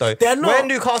squad though. They're not. Where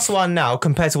Newcastle are now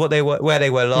compared to where they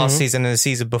were last season and the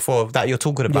season before that you're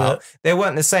talking about, they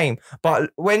weren't the same.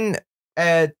 But when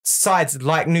sides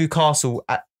like Newcastle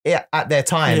at their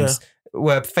times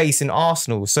were facing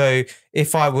Arsenal. So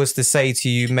if I was to say to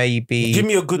you, maybe give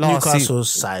me a good Newcastle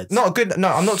side. Not good. No,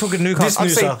 I'm not talking Newcastle.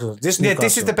 This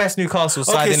is the best Newcastle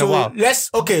side in a while.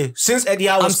 Since Eddie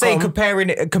Howe was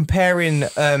comparing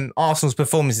Arsenal's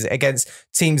performances against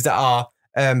teams that are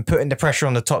putting the pressure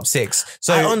on the top six.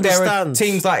 So there are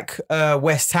teams like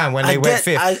West Ham when they went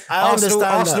fifth.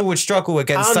 Arsenal would struggle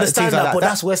against teams like that. But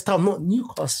that's West Ham, not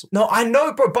Newcastle. No, I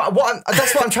know, bro. But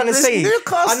that's what I'm trying to say.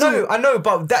 Newcastle. I know,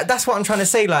 but that's what I'm trying to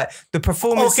say. Like the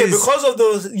performances. Okay,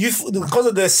 because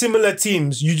of the similar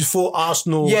teams, you thought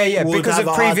Arsenal. Because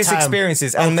of previous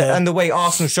experiences and the way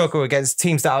Arsenal struggle against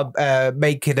teams that are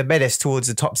making a menace towards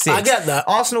the top six. I get that.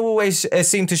 Arsenal always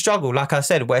seem to struggle. Like I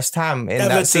said, West Ham in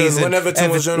that season.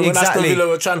 Everton was when Aston Villa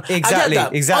were trying. Exactly. I get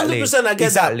that. Exactly. 100% I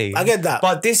get that. I get that.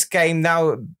 But this game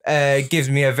now gives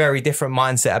me a very different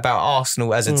mindset about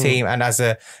Arsenal as a team and as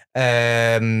a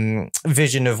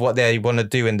vision of what they want to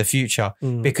do in the future.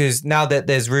 Because now that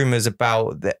there's rumours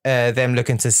about them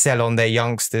looking to sell on their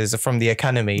youngsters from the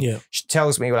academy,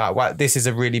 tells me like, wow, this is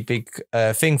a really big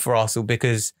thing for Arsenal,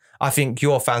 because I think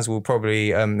your fans will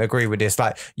probably agree with this.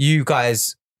 Like, you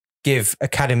guys give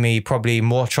academy probably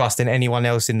more trust than anyone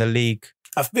else in the league.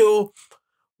 I feel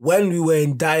when we were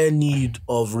in dire need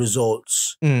of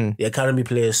results, the academy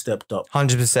players stepped up.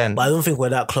 100%. But I don't think we're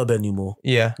that club anymore.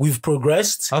 Yeah. We've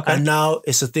progressed. Okay. And now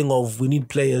it's a thing of we need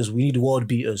players, we need world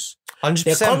beaters. 100%.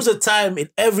 There comes a time in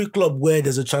every club where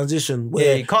there's a transition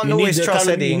where you can't always trust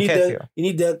Eddie and Nketiah. You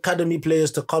need the academy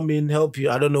players to come in, help you.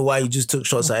 I don't know why you just took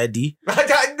shots at Eddie.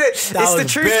 It's the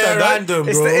truth, though. Random,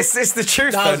 bro. It's the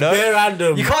truth, though. That was bare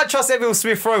random. You can't trust everyone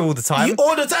Smith Rowe all the time.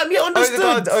 All the time, yeah,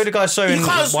 understood. Odegaard's showing you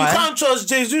can't trust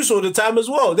Jesus all the time as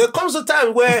well. There comes a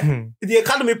time where the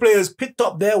academy players picked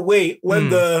up their weight when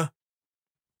the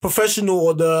professional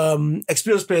or the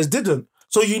experienced players didn't.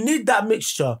 So you need that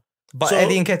mixture. But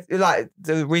Eddie Nketiah, like,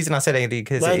 the reason I said Eddie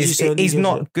Nketiah is he's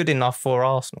not good enough for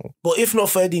Arsenal. But if not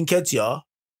for Eddie Nketiah,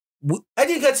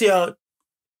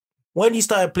 when he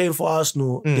started playing for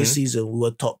Arsenal this season, we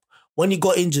were top. When he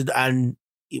got injured and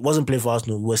he wasn't playing for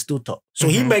Arsenal, we were still top. So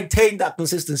he maintained that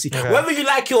consistency. Okay. Whether you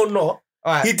like it or not,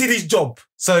 he did his job.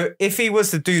 So if he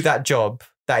was to do that job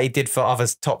that he did for other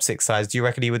top six sides, do you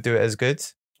reckon he would do it as good?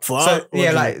 So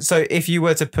if you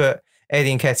were to put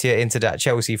Eddie Nketiah into that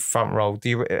Chelsea front role,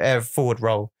 forward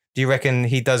role, do you reckon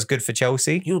he does good for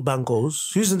Chelsea? He'll bang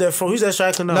goals. Who's their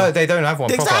striker now? No, they don't have one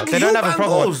proper. They don't have a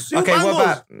proper one.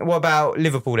 Okay, what about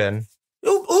Liverpool then?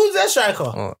 Who's their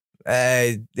striker?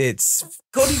 It's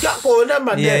Cody Gakpo and that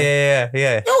man.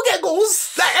 Yeah. He'll get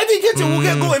goals. Like Eddie Nketiah will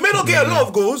get goals. He may not get a lot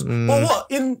of goals, but what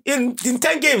in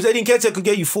 10 games, Eddie Nketiah could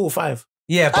get you 4 or 5.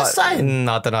 Yeah, but I don't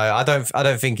know. I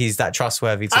don't think he's that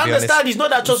trustworthy. To be honest, I understand he's not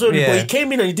that trustworthy, but he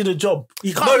came in and he did a job.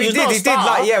 He did.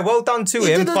 Like, well done to him.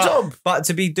 He did a job. But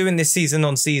to be doing this season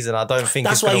on season, I don't think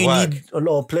that's it's going to work. That's why you need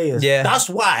a lot of players. Yeah, that's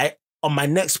why on my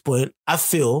next point, I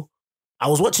feel I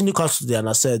was watching Newcastle today and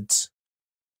I said,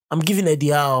 I'm giving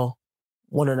Eddie Howe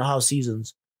 1.5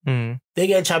 seasons. They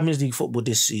get Champions League football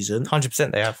this season.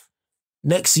 100% they have.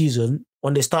 Next season,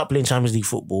 when they start playing Champions League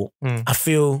football, I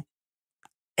feel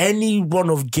any run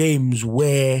of games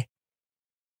where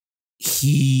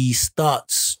he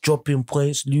starts dropping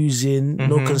points, losing,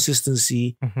 no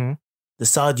consistency, the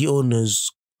Saudi owners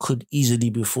could easily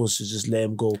be forced to just let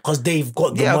him go because they've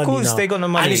got the money now. Yeah, of course, they got the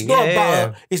money. And it's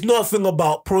not it's not a thing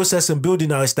about process and building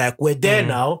now. It's like, we're there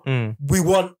now. We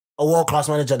want a world-class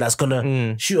manager that's going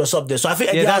to shoot us up there. So I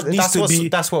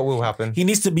think that's what will happen. He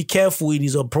needs to be careful in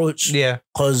his approach. Yeah.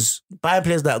 Because buying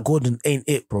players like Gordon ain't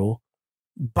it, bro.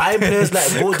 Buying players like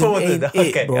Gordon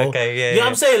ain't it, bro. Okay, yeah. You know what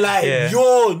I'm saying? Like,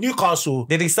 you're Newcastle.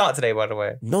 Did he start today, by the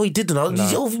way? No, he didn't. No.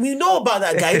 You know about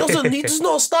that guy. He's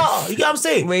not a starter. You get what I'm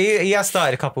saying? Well, he has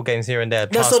started a couple games here and there.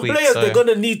 There's some players they're going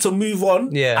to need to move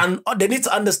on. Yeah. And they need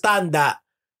to understand that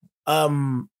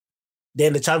they're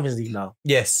in the Champions League now.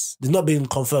 Yes. It's not been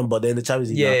confirmed, but they're in the Champions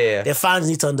League now. Yeah. Their fans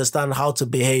need to understand how to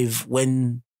behave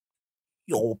when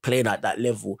you're playing at that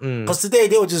level. Because today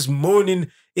they were just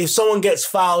moaning. If someone gets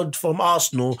fouled from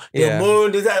Arsenal, they're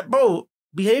moaning. They're like, bro,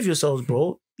 behave yourselves,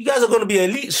 bro. You guys are going to be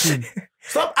elite soon.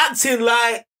 Stop acting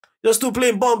like you're still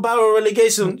playing bomb barrel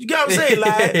relegation. You get what I'm saying?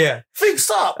 Like, fix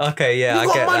up. Okay, yeah, you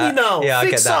got money now. Yeah,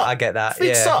 fix I get that.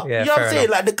 Fix up. You know what I'm saying?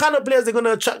 Like, the kind of players they're going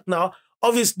to attract now,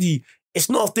 obviously, it's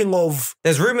not a thing of...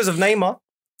 There's rumours of Neymar.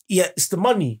 Yeah, it's the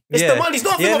money. It's the money. It's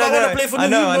not a thing of I want to play for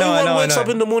Liverpool. No one wakes up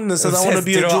in the morning and says, I want to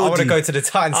be a Geordie. I want to go to the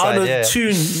Tyneside. I want to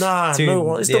tune. No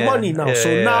one. It's the money now.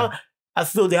 So now, I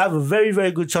feel they have a very,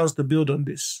 very good chance to build on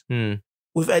this.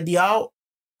 With Eddie out,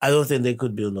 I don't think they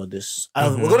could build on this.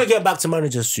 We're going to get back to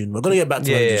managers soon.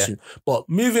 Soon. But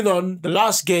moving on, the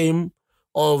last game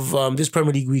of this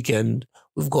Premier League weekend,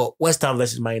 we've got West Ham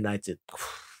versus Man United.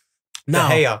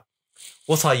 Now,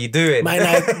 what are you doing? Man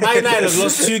United has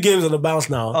lost 2 games on the bounce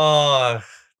now. Oh,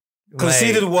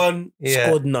 conceded 1,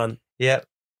 scored none. Yep.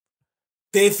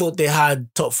 They thought they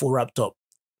had top 4 wrapped up.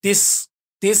 These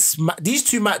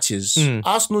 2 matches,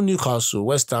 Arsenal, Newcastle,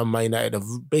 West Ham, Man United have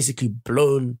basically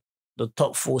blown the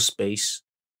top 4 space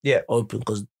open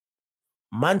because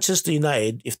Manchester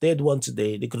United, if they had won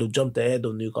today, they could have jumped ahead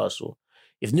of Newcastle.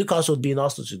 If Newcastle had been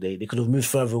Arsenal today, they could have moved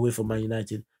further away from Man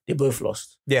United. They both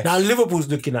lost. Yeah. Now Liverpool's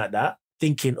looking at that,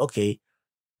 thinking, okay,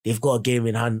 they've got a game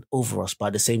in hand over us, but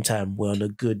at the same time, we're on a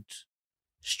good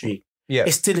streak. Yeah.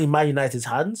 It's still in Man United's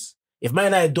hands. If Man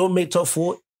United don't make top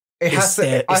 4, It has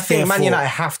to. I think Man United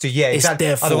have to. Yeah, exactly.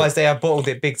 Otherwise, they have bottled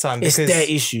it big time. It's their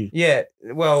issue. Yeah.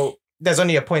 Well, there's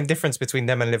only a point difference between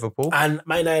them and Liverpool. And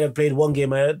Man United have played one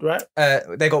game ahead, right?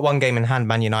 They got one game in hand,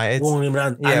 Man United. One game in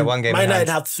hand. Yeah, one game in hand. Man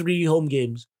United have 3 home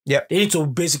games. Yep. They need to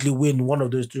basically win one of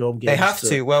those 3 home games. They have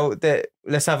to. Well,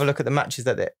 let's have a look at the matches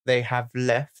that they have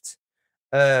left.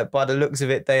 By the looks of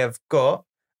it, they have got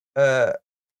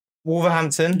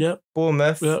Wolverhampton,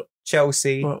 Bournemouth,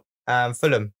 Chelsea, and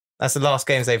Fulham. That's the last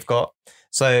games they've got.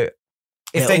 So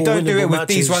if they don't do it with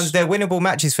these runs, they're winnable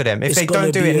matches for them. If they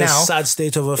don't do it now, sad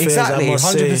state of affairs. Exactly,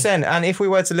 100%. And if we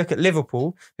were to look at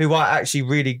Liverpool, who are actually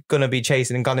really going to be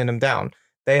chasing and gunning them down,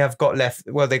 they have got left.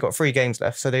 Well, they got 3 games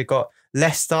left. So they've got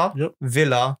Leicester,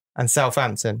 Villa, and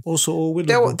Southampton. Also all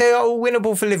winnable. They are all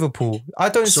winnable for Liverpool. I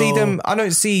don't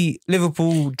see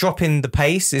Liverpool dropping the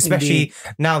pace, especially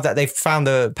now that they've found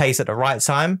the pace at the right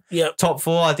time. Yep. Top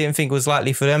 4, I didn't think was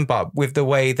likely for them, but with the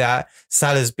way that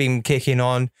Salah's been kicking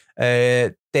on,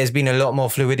 there's been a lot more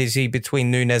fluidity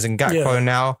between Núñez and Gakpo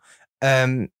now.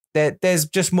 There's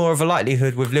just more of a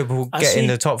likelihood with Liverpool getting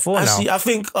the top 4 now. I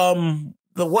think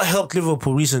what helped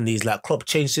Liverpool recently is like Klopp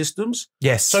changed systems.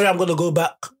 Yes. Sorry, I'm going to go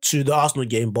back to the Arsenal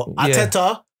game, but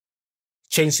Arteta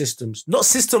changed systems. Not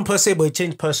system per se, but he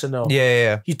changed personnel.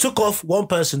 Yeah. He took off one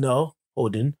personnel,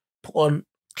 Holding, put on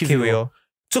Kiwior.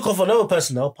 Took off another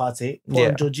personnel, Partey, put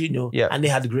on Jorginho, and they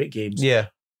had great games. Yeah.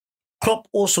 Klopp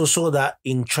also saw that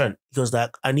in Trent. He was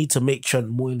like, I need to make Trent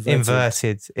more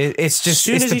inverted. It's just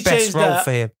it's the best role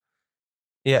for him.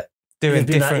 Yeah. Doing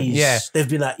different. Yeah. They've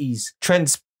been at ease.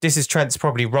 This is Trent's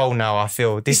probably role now, I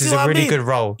feel. This is a really good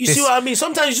role. You see what I mean?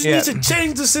 Sometimes you just need to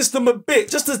change the system a bit,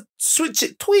 just to switch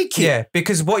it, tweak it. Yeah,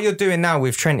 because what you're doing now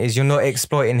with Trent is you're not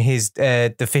exploiting his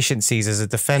deficiencies as a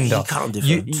defender. He can't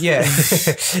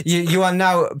defend. You are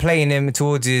now playing him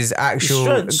towards his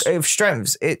actual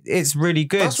strengths. It's really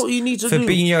good. That's what you need to do.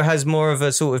 Fabinho has more of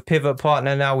a sort of pivot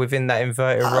partner now within that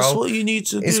inverted role. That's what you need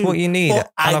to do. It's what you need.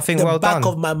 But and I think well done. At the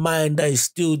back of my mind, I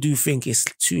still do think it's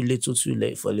too little too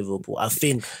late for Liverpool. I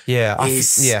think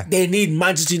they need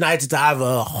Manchester United to have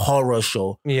a horror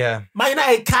show. Yeah. Man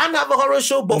United can have a horror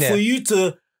show, but for you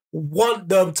to want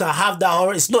them to have that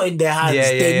horror, it's not in their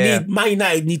hands. Man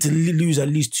United need to lose at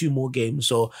least 2 more games.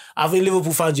 So I think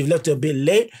Liverpool fans, you've left it a bit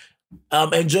late.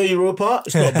 Enjoy Europa.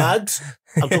 It's not bad.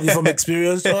 I'm talking from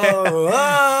experience.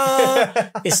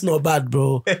 It's not bad,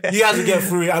 bro. You have to get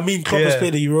through it. I mean, Klopp has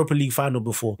played the Europa League final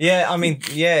before. Yeah, I mean,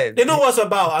 they know what's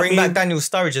about. Bring back Daniel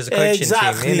Sturridge as a coaching team,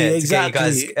 innit? To get you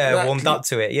guys warmed up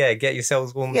to it. Yeah, get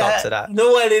yourselves warmed up to that. You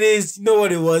know what it is. You know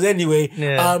what it was. Anyway,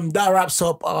 that wraps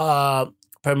up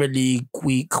Premier League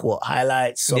week,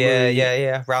 highlights, summary,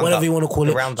 roundup, whatever you want to call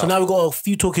it. So now we've got a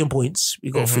few talking points we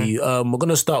got for you. We're going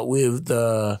to start with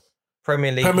the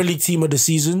Premier League team of the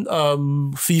season,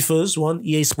 FIFA's one,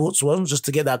 EA Sports one, just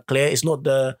to get that clear. It's not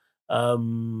the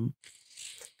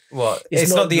what?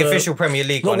 It's not the official Premier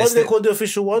League one. What do they call the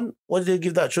official one? What did they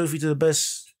give that trophy to the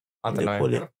best? I don't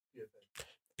know.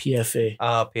 PFA.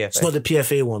 PFA. It's not the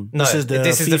PFA one. No, this is the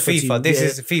FIFA. This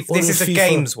is the FIFA. This is the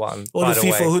games one. All the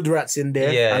FIFA hood rats in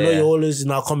there. Yeah, I know you're always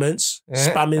in our comments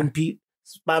spamming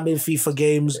FIFA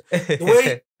games.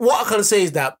 What I can say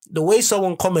is that the way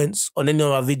someone comments on any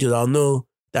of our videos, I'll know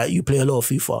that you play a lot of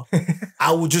FIFA.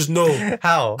 I will just know.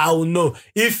 How? I will know.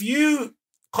 If you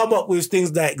come up with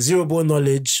things like zero ball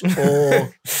knowledge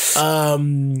or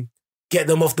get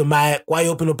them off the mic, why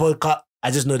you open a podcast, I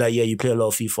just know that you play a lot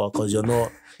of FIFA because you're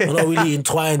not really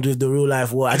entwined with the real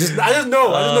life world. I just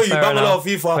know you bang a lot of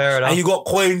FIFA and you got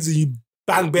coins and you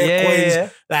bang bare coins. Yeah.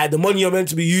 Like the money you're meant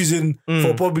to be using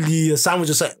for probably a sandwich,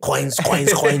 just like coins.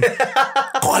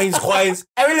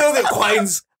 Every little bit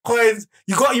coins.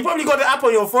 You probably got the app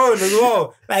on your phone as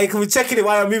well. Like you can be checking it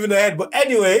while I'm moving ahead. But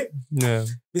anyway,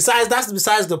 besides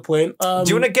the point. Do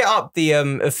you want to get up the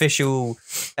official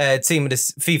team of the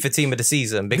FIFA team of the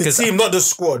season? Because the team, not the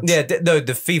squad. Yeah,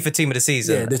 the FIFA team of the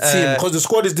season. Yeah, the team, because the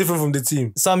squad is different from the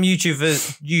team. Some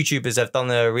YouTubers have done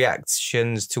the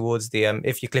reactions towards the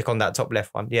if you click on that top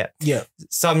left one,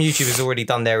 some YouTubers already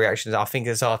done their reactions. I think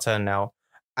it's our turn now.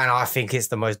 And I think it's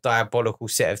the most diabolical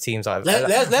set of teams I've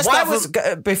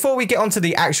ever. Before we get onto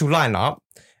the actual lineup,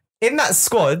 in that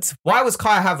squad, why was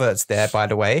Kai Havertz there, by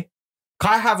the way?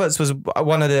 Kai Havertz was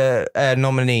one of the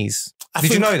nominees.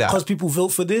 Did you know that? Because people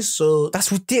vote for this, so...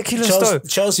 That's ridiculous, though.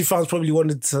 Chelsea fans probably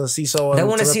wanted to see someone. They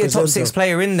want to see a top 6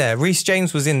 player in there. Reece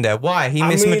James was in there. Why? He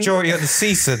missed majority of the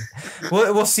season.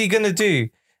 What's he going to do?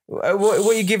 What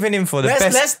are you giving him for? The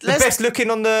best looking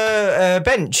on the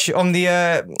bench on the.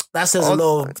 That says a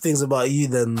lot of things about you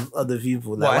than other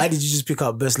people. Like, why did you just pick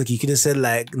up best looking? You could have said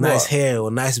like nice hair or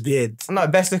nice beard. No,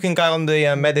 best looking guy on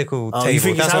the medical table. You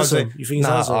think he's handsome? You think he's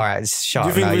handsome? All right, shut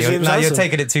up. You're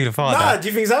taking it too far. Nah, do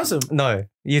you think he's handsome? No,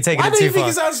 you're taking it too far. Why do you think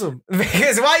he's handsome?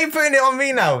 Because why are you putting it on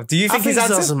me now? Do you think he's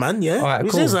handsome? Man? Yeah. All right,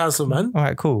 cool. He's handsome, man. All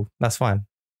right, cool. That's fine.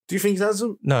 Do you think he's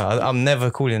handsome? No, I'm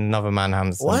never calling another man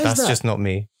handsome. Why is That's that? just not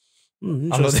me. I'm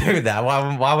not doing that.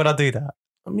 Why would I do that?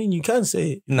 I mean, you can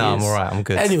say it. No, I'm all right. I'm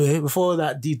good. Anyway, before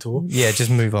that detour. Yeah,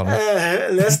 just move on.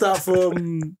 Let's start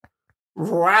from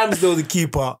Ramsdale, the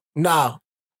keeper. Now,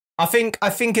 I think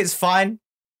it's fine.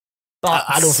 But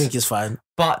I don't think it's fine.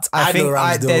 But I think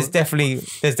there's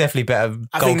definitely better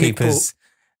goalkeepers.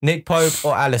 Nick Pope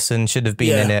or Alisson should have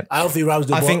been in it. I don't think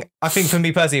Ramsdale. I think for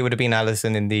me personally, it would have been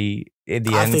Alisson in the end.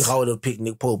 I think I would have picked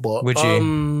Nick Pope, but would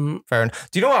you? Fair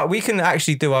enough. Do you know what? We can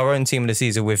actually do our own team of the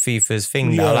season with FIFA's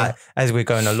thing now, like as we're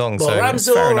going along. But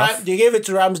so Ramsdale, right? They gave it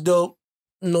to Ramsdale.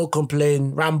 No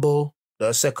complaint. Rambo,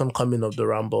 the second coming of the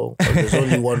Rambo. There's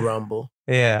only one Rambo.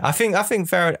 Yeah, I think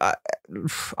fair.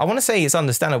 I want to say it's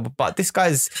understandable, but this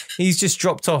he's just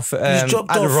dropped off at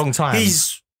the wrong time.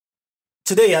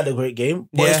 Today he had a great game,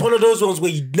 but it's one of those ones where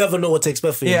you never know what to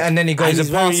expect from him. Yeah, and then he goes and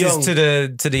passes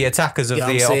to the attackers of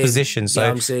the opposition.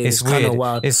 So it's weird.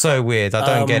 Wild. It's so weird. I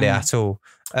don't get it at all.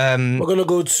 We're gonna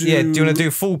go to do you want to do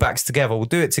fullbacks together? We'll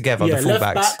do it together. Yeah, the fullbacks.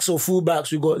 Left backs or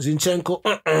fullbacks. We got Zinchenko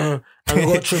and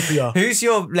we got Trippier. Who's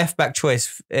your left back choice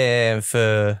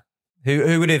for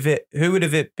who would have it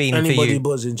been? Anybody for you?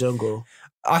 But Zinchenko.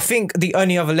 I think the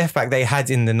only other left back they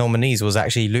had in the nominees was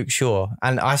actually Luke Shaw,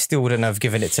 and I still wouldn't have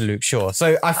given it to Luke Shaw.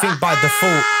 So I think by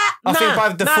default,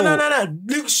 No.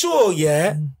 Luke Shaw,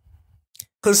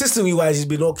 consistently wise, he's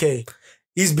been okay.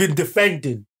 He's been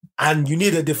defending, and you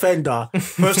need a defender.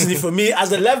 Personally, for me,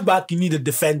 as a left back, you need a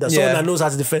defender, someone that knows how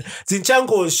to defend.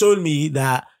 Zinchenko has shown me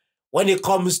that when it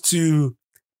comes to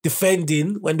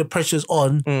defending, when the pressure's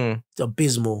on, it's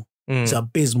abysmal. It's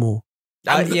abysmal.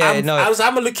 I'm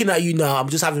looking at you now. I'm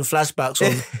just having flashbacks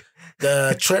on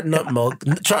the Trent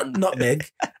Nutmeg.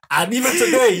 And even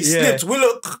today, he slipped.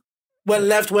 Willock went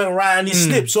left, went right, and he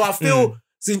slipped. So I feel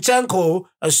Zinchenko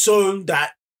has shown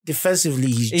that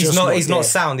defensively, he's not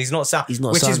sound.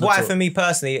 Which is why, for me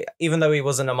personally, even though he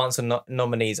wasn't amongst the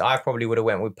nominees, I probably would have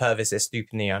went with Pervis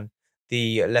Estupinian,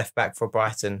 the left back for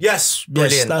Brighton. Yes,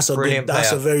 brilliant. That's a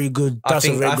very good. I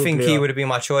think he would have been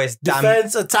my choice.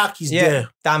 Defense, attack, he's there.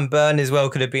 Dan Burn as well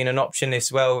could have been an option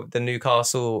as well. The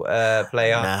Newcastle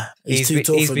player. Nah, he's too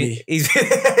tall for me. He's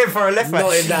for a left back.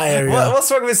 Not in that area.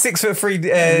 What's wrong with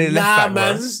 6'3" left back?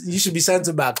 Man, you should be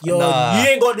centre back. He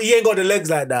ain't got the legs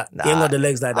like that. He ain't got the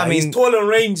legs like that. I mean, he's tall and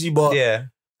rangy, but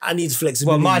I need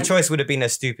flexibility. Well, my choice would have been a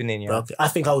Estupinian. Okay. I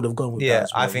think I would have gone with that. Yeah,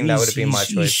 I think that would have been my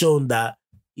choice. He's shown that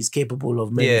he's capable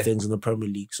of many things in the Premier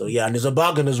League. So, and there's a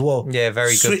bargain as well. Yeah,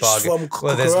 very good bargain.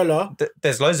 From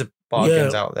there's loads of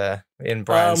bargains out there in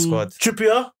Brighton's squad.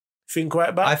 Trippier, think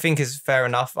right back? I think it's fair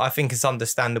enough. I think it's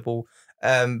understandable.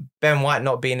 Ben White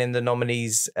not being in the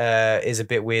nominees is a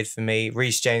bit weird for me.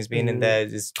 Reece James being in there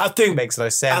makes no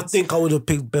sense. I think I would have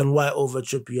picked Ben White over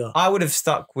Trippier. I would have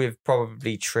stuck with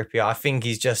probably Trippier. I think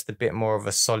he's just a bit more of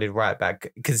a solid right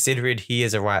back, considering he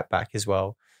is a right back as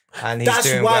well. And that's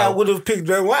why I would have picked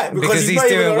Ben White because he's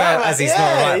doing well as he's not a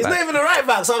right back. He's not even a right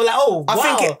back. So I'm like,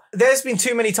 I think there's been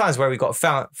too many times where we got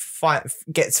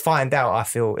gets found out. I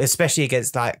feel, especially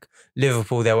against like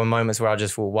Liverpool, there were moments where I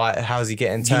just thought, how's he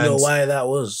getting turned? You know why that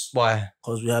was? Why?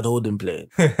 Because we had Holding playing.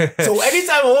 So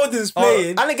anytime Holding's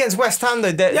playing, and against West Ham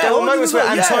though, there were moments where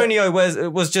Antonio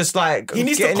was just like he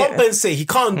needs to compensate. He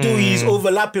can't do his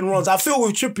overlapping runs. I feel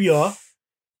with Trippier,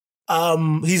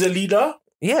 he's a leader.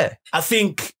 Yeah, I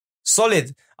think.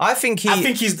 Solid. I think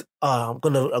he's. I'm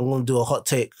gonna do a hot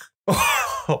take.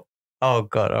 Oh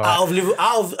God! All right.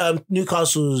 Out of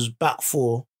Newcastle's back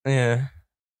four,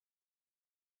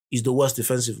 he's the worst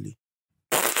defensively.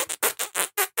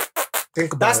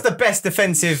 That's the best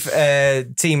defensive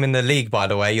team in the league, by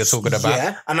the way. You're talking about.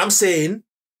 Yeah, and I'm saying,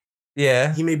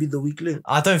 he may be the weak link.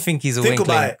 I don't think he's a weak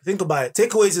link. Think about it.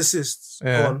 Take away his assists.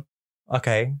 Yeah. Go on.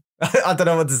 Okay, I don't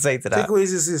know what to say to that. Take away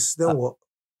his assists. Then what?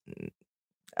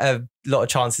 A lot of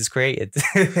chances created.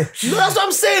 That's what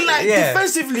I'm saying. Like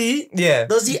defensively,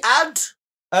 does he add?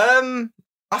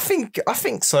 I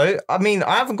think so. I mean,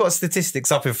 I haven't got statistics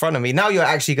up in front of me. Now you're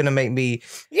actually going to make me.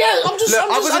 Yeah,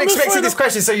 I wasn't expecting this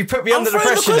question, so you put me under the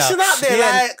pressure now. Out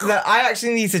there, I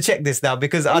actually need to check this now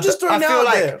because I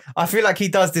feel like he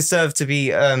does deserve to be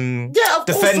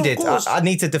defended. Of course. I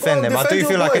need to defend him. I do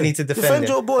feel like I need to defend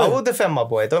him. I will defend my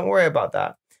boy. Don't worry about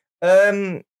that.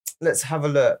 Let's have a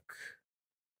look.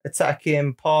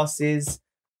 attacking, passes.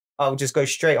 I'll just go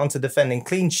straight onto defending.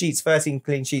 Clean sheets, 13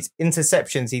 clean sheets.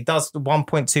 Interceptions, he does 1.2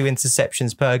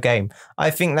 interceptions per game. I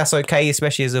think that's okay,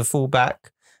 especially as a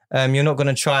fullback. You're not going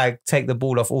to try take the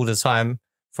ball off all the time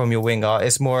from your winger.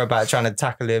 It's more about trying to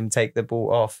tackle him, take the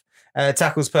ball off.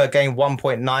 Tackles per game,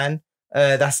 1.9.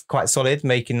 That's quite solid,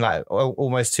 making like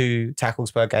almost 2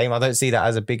 tackles per game. I don't see that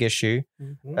as a big issue.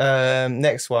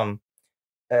 Next one.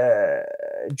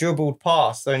 Dribbled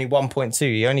pass, only 1.2.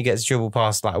 He only gets dribbled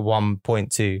past like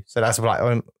 1.2. So that's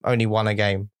like only 1 a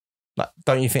game. Like,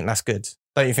 don't you think that's good?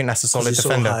 Don't you think that's a solid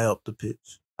defender? So high up the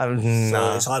pitch. Nah.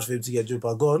 So it's hard for him to get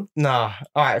dribbled. Go on. Nah.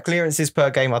 All right, clearances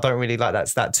per game. I don't really like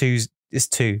that. It's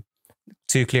 2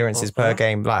 clearances per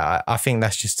game. Like I think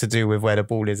that's just to do with where the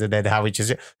ball is and then how he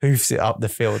just hoofs it up the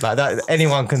field. Like that,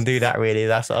 anyone can do that.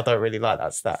 Really, I don't really like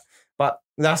that stat. But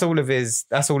that's all of his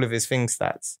thing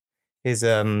stats. His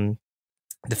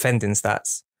defending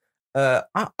stats.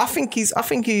 I think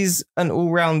he's an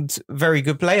all round very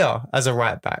good player as a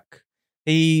right back.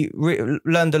 He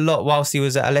learned a lot whilst he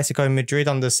was at Atletico Madrid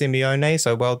under Simeone.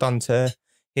 So well done to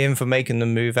him for making the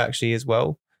move actually as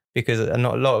well, because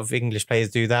not a lot of English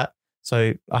players do that.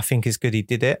 So I think it's good he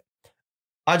did it.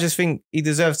 I just think he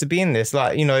deserves to be in this.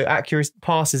 Like, you know, accurate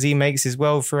passes he makes as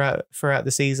well throughout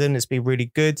the season. It's been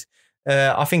really good.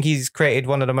 I think he's created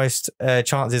one of the most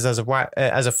chances as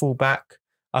a fullback.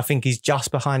 I think he's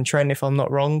just behind Trent, if I'm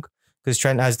not wrong, because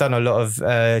Trent has done a lot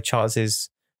of chances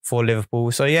for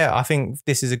Liverpool. So yeah, I think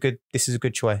this is a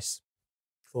good choice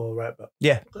for right back.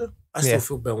 Yeah, okay. I still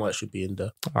feel Ben White should be in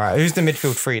there. All right, who's the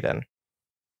midfield 3 then?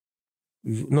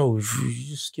 No,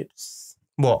 you skipped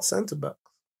what centre back.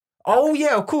 Oh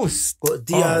yeah, of course. Got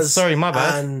Diaz. Sorry, my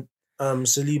bad. And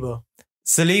Saliba.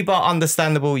 Saliba,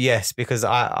 understandable, yes, because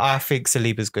I think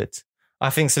Saliba's good. I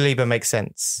think Saliba makes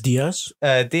sense. Diaz?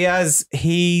 Diaz,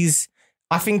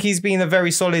 I think he's been a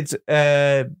very solid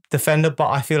defender,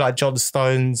 but I feel like John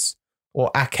Stones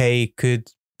or Ake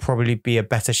could probably be a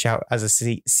better shout as a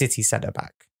City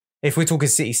centre-back. If we're talking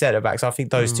City centre-backs, I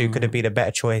think those 2 could have been a better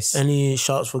choice. Any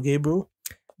shouts for Gabriel?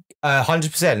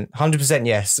 100%,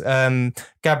 yes.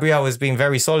 Gabriel has been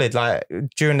very solid. Like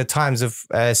during the times of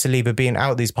Saliba being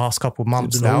out these past couple of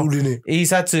months now, he's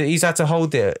had to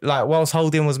hold it. Like whilst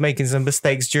Holding was making some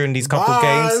mistakes during these couple of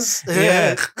games,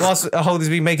 whilst Holding's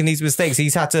been making these mistakes,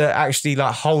 he's had to actually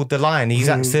like hold the line. He's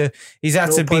had to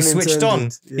be switched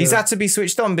on. Yeah. He's had to be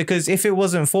switched on because if it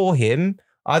wasn't for him,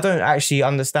 I don't actually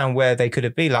understand where they could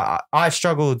have been. Like I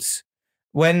struggled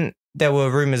when there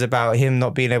were rumours about him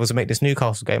not being able to make this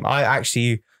Newcastle game. I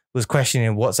actually was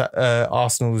questioning what's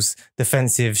Arsenal's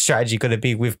defensive strategy going to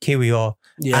be with Kiwior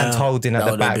and Holding at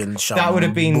the back. That would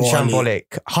have been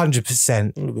shambolic,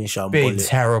 100%. Would have been shambolic. Been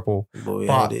terrible.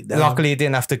 But luckily it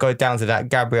didn't have to go down to that.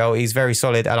 Gabriel, he's very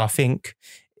solid. And I think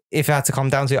if it had to come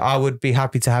down to it, I would be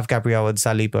happy to have Gabriel and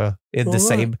Saliba in the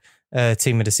same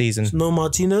team of the season. No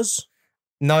Martinez?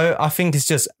 No, I think it's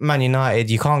just Man United.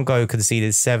 You can't go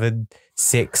conceded 7,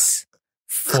 6,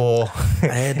 4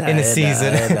 in a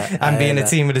season and be in a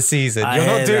team of the season. You're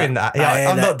not doing that.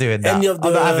 Yeah, I'm not doing that. Any of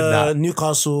the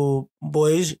Newcastle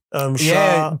boys?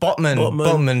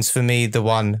 Botman's for me the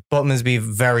one. Botman's be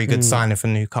very good signing for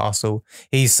Newcastle.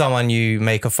 He's someone you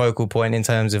make a focal point in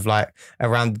terms of like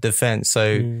around the defence.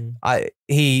 So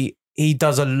he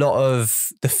does a lot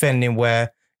of defending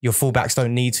where your fullbacks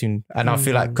don't need to. And I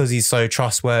feel like because he's so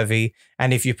trustworthy,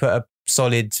 and if you put a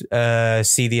solid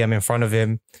CDM in front of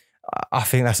him, I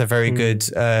think that's a very good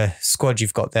squad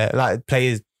you've got there. Like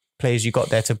players you got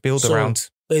there to build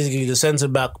around. Basically, the centre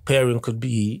back pairing could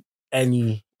be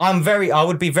any. I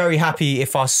would be very happy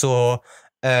if I saw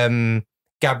Gabriel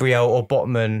or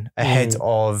Botman ahead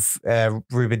of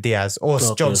Ruben Diaz or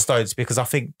John Stones, because I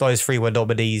think those 3 were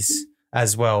nominees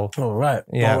as well. All right.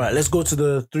 Let's go to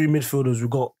the 3 midfielders. We've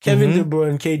got Kevin De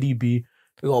Bruyne, KDB.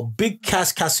 We've got Big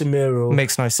Casemiro.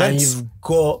 Makes no sense. And you've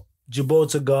got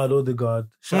Gibraltar guard, Odegaard.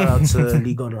 Shout out to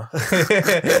Ligona.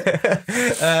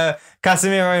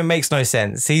 Casemiro makes no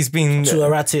sense. He's been too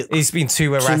erratic.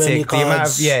 Too many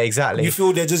cards. Exactly. You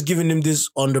feel they're just giving him this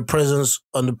on the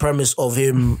premise of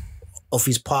him, of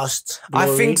his past glory?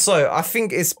 I think so. I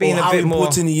think it's been a bit more. How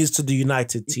important he is to the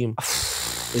United team.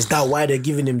 Is that why they're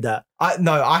giving him that?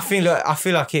 I feel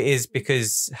like it is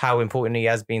because how important he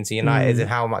has been to United and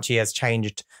how much he has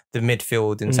changed the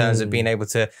midfield in terms of being able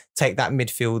to take that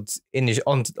midfield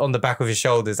on the back of his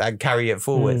shoulders and carry it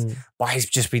forward. But he's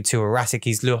just been too erratic.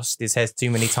 He's lost his head too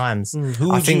many times. Who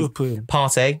would you have put in?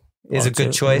 Partey is a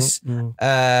good choice.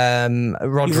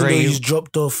 Rodri, even though he's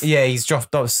dropped off. Yeah, he's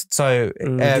dropped off. So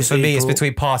for me, it's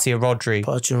between Partey and Rodri.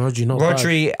 Not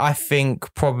Rodri, bad. I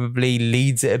think, probably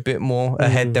leads it a bit more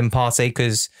ahead than Partey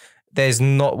because there's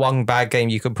not one bad game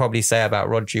you could probably say about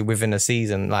Rodri within a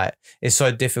season. Like, it's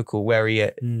so difficult where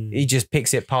he just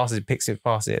picks it, passes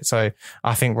it. So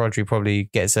I think Rodri probably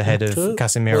gets ahead of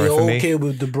Casemiro for me. Okay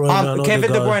with De Bruyne and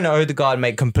Kevin De Odegaard. Bruyne and Odegaard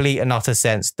make complete and utter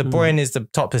sense. De Bruyne is the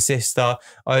top assister.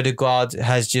 Odegaard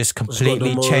has just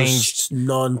completely changed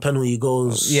non-penalty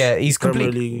goals. Yeah, he's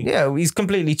completely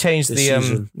changed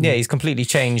he's completely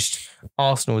changed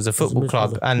Arsenal as a football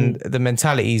club, and the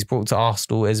mentality he's brought to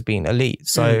Arsenal has been elite.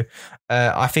 So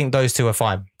I think those two are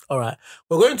fine. All right,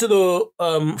 we're going to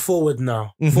the forward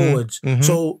now. Forwards.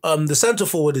 So the centre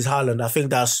forward is Haaland. I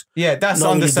think that's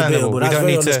understandable. That's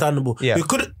very understandable. Yeah. We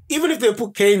could, even if they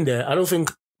put Kane there, I don't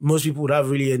think most people would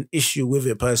have really an issue with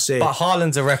it per se. But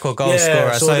Haaland's a record goal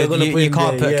scorer, so you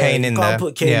can't put Kane in there. You can't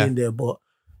put Kane in there. But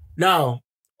now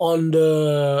on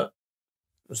the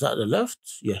was that the left?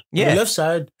 Yeah. On the left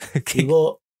side, you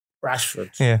got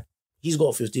Rashford. Yeah. He's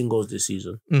got 15 goals this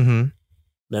season.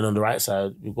 Then on the right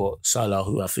side, we've got Salah,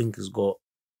 who I think has got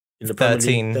in the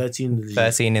 13 in the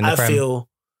Prem. I feel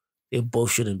they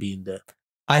both shouldn't be in there.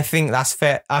 I think that's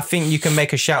fair. I think you can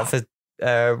make a shout for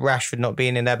Rashford not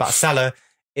being in there, but Salah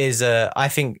is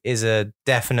a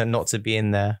definite not to be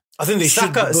in there. I think they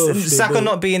should both. Saka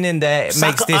not being in there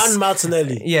makes this... and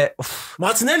Martinelli. Yeah.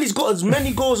 Martinelli's got as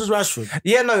many goals as Rashford.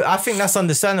 Yeah, no, I think that's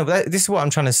understandable. This is what I'm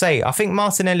trying to say. I think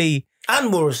Martinelli... And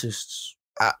more assists.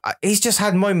 He's just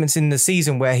had moments in the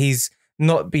season where he's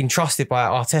not been trusted by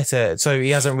Arteta, so he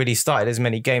hasn't really started as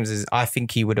many games as I think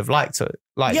he would have liked to.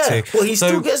 Well, he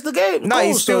still gets the game. No,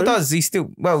 he still does. He still...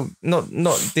 Well, not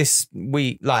this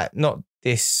week, like, not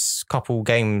this couple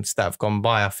games that have gone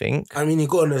by, I think. I mean, he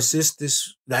got an assist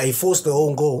he forced the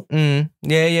own goal.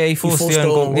 Yeah, he forced the own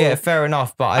goal. Yeah, fair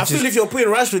enough. But I feel if you're putting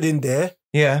Rashford in there,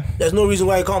 there's no reason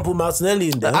why you can't put Martinelli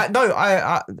in there.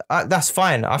 I that's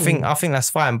fine. I think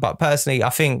that's fine. But personally, I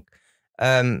think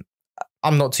I'm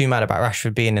not too mad about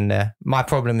Rashford being in there. My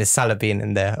problem is Salah being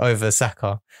in there over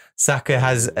Saka. Saka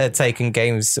has taken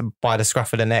games by the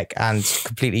scruff of the neck and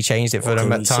completely changed it for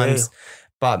them at times.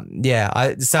 But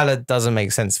yeah, Salah doesn't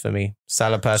make sense for me.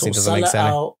 Salah personally doesn't make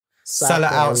sense. Salah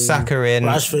out, Saka in.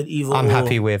 Rashford either. I'm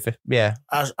happy with. Yeah.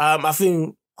 I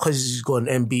think because he's got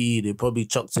an MBE, they probably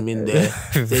chucked him in there.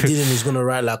 They didn't. He's gonna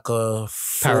write like a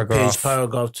 4-page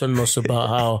paragraph telling us about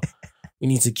how we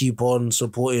need to keep on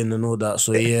supporting and all that.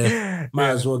 So yeah, might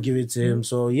as well give it to him.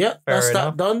 So yeah, that's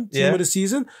that done. Team of the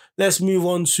season. Let's move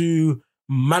on to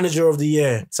Manager of the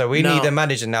Year. So we need a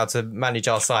manager now to manage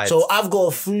our side. So I've got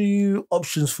a few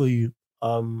options for you.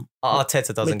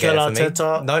 Arteta doesn't get it for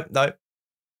Arteta. me. No.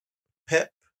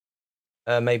 Pep.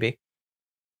 Maybe.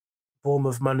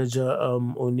 Bournemouth manager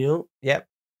O'Neill. Yep.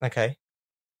 Okay.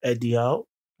 Eddie Howe.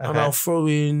 Okay. And I'll throw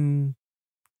in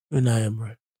Unai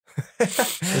Emery.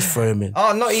 Let's throw him in.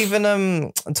 Oh, not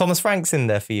even Thomas Frank's in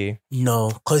there for you? No,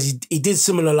 because he did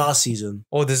similar last season.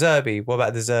 Or De Zerbi. What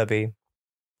about De Zerbi?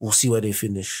 We'll see where they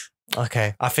finish.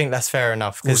 Okay. I think that's fair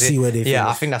enough. We'll see where they finish. Yeah,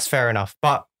 I think that's fair enough.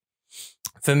 But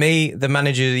for me, the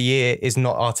manager of the year is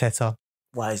not Arteta.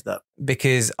 Why is that?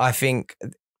 Because I think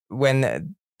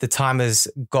when the time has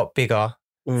got bigger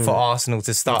for Arsenal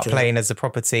to start playing as a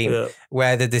proper team,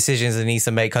 where the decisions they need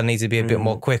to make need to be a bit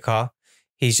more quicker,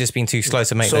 he's just been too slow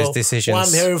to make those decisions. What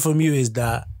I'm hearing from you is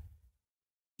that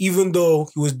even though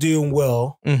he was doing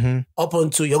well, up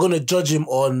until you're going to judge him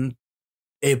on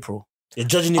April. You're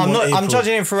judging him on April. I'm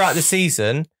judging him throughout the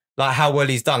season, like how well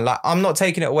he's done. Like, I'm not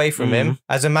taking it away from him.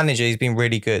 As a manager, he's been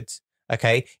really good.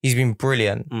 Okay, he's been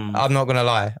brilliant. I'm not gonna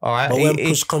lie. All right, but when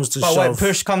push comes to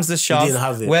shove, he didn't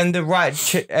have it. When the right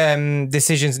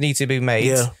decisions need to be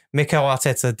made, Mikel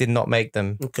Arteta did not make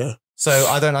them. Okay, so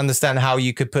I don't understand how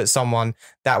you could put someone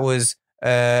that was,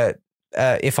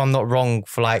 if I'm not wrong,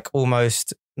 for like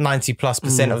almost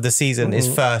 90+% of the season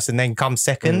is first and then comes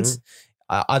second.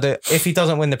 I don't. If he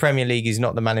doesn't win the Premier League, he's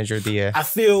not the manager of the year.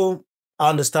 I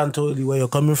understand totally where you're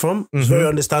coming from. It's very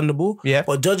understandable. Yeah.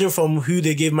 But judging from who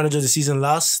they gave manager of the season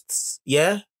last,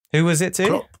 who was it to?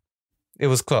 Klopp. It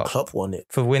was Klopp. Klopp won it.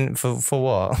 For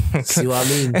what? See what I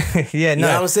mean? Yeah, no. You know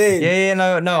what I'm saying?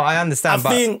 Yeah, no, I understand. I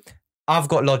think I've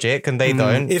got logic and they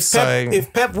don't.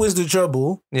 If Pep wins the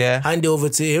treble, hand it over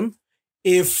to him.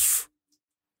 If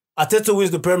Arteta wins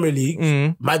the Premier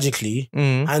League, magically,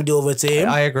 hand it over to him.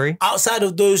 I agree. Outside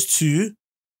of those two,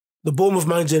 the Bournemouth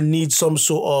manager needs some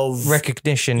sort of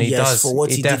recognition. He does. For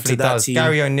what he definitely did to that does. team.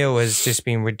 Gary O'Neill has just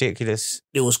been ridiculous.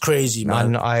 It was crazy,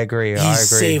 man. I agree. He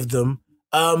saved them.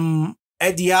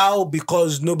 Eddie Howe,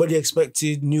 because nobody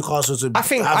expected Newcastle to. I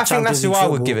think that's who I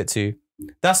would give it to.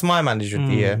 That's my manager of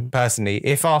the year, personally.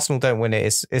 If Arsenal don't win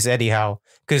it, it's Eddie Howe.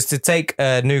 Because to take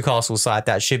a Newcastle side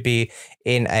that should be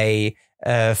in a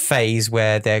phase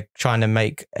where they're trying to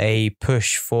make a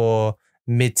push for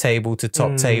mid-table to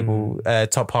top table,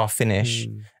 top half finish,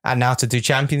 and now to do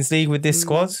Champions League with this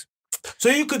squad. So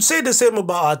you could say the same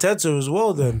about Arteta as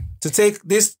well, then, to take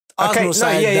this Arsenal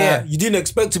side that you didn't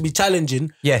expect to be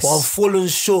challenging, but have fallen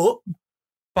short.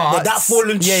 But that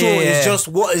falling short is just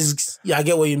what is. Yeah, I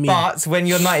get what you mean. But when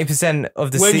you're 90%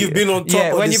 of the when you've been on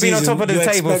top, when you've been on top of the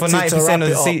table for 90% of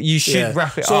the season, you should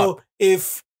wrap it up. So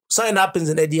if something happens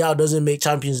and Eddie Howe doesn't make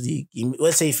Champions League,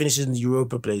 let's say he finishes in the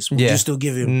Europa place, would you still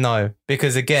give him? No,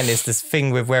 because again, it's this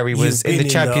thing with where he was in the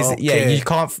Champions League. Yeah,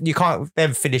 you can't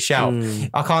then finish out.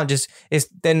 I can't just.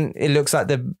 Then it looks like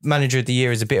the Manager of the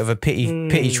Year is a bit of a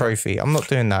pity trophy. I'm not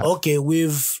doing that. Okay,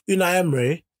 with Unai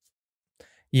Emery.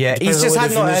 Yeah, he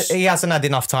hasn't had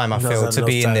enough time, I feel, to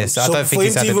be in this. I don't think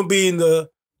he's had to even be in the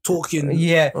talking.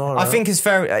 Yeah, right. I think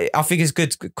it's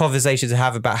good conversation to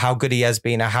have about how good he has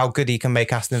been and how good he can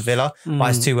make Aston Villa,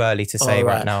 but it's too early to say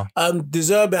right now. De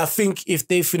Zerbi, I think if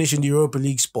they finish in the Europa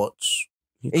League spots,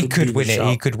 he could win it.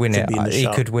 He could win it. He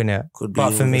could win it.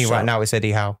 But for me right now, it's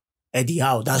Eddie Howe. Eddie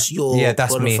Howe, that's your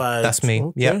that's me. That's me.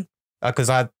 Okay. Yeah, because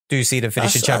I do see the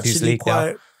finish in Champions League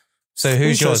now. So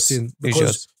who's yours? Who's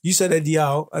yours? You said Eddie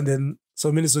Howe, and then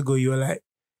some minutes ago you were like,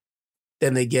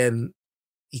 then again,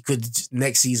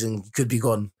 next season he could be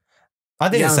gone. I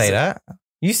didn't say that.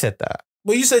 You said that.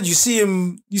 Well, you said you see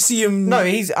him. No,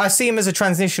 I see him as a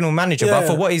transitional manager, but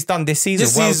for what he's done this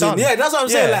season, done. Yeah, that's what I'm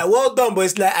saying. Like, well done, but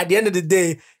it's like at the end of the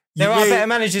day, there are better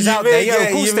managers out there. Yeah,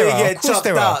 of course there are. Of course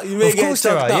there are. You may get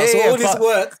chucked out. So all this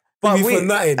work. But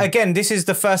again, this is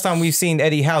the first time we've seen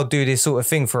Eddie Howe do this sort of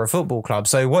thing for a football club.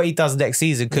 So what he does next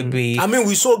season could be... I mean,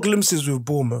 we saw glimpses with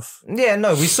Bournemouth. Yeah,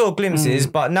 no, we saw glimpses.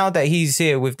 But now that he's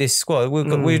here with this squad,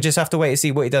 we'll just have to wait to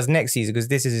see what he does next season because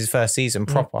this is his first season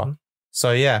proper.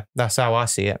 So yeah, that's how I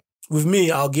see it. With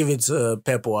me, I'll give it to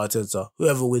Pep or Arteta.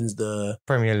 Whoever wins the...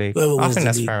 Premier League. I think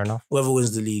that's fair enough. Whoever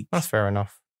wins the league. That's fair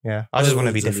enough. Yeah, I just want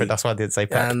to be different. That's why I did say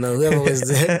Pep. Yeah, no, whoever wins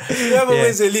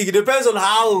the league. It depends on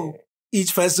how...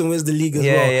 each person wins the league as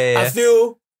well. Yeah. I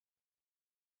feel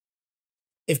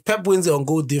if Pep wins it on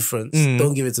goal difference,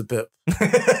 don't give it to Pep.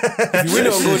 If you win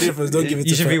it on goal difference, don't give it to Pep.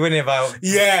 You should be winning about don't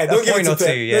give it to Pep.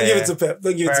 Don't give it to Pep.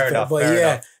 Don't give it to Pep.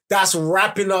 But that's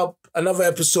wrapping up another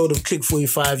episode of Click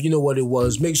 45. You know what it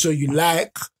was. Make sure you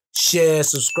like, share,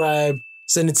 subscribe,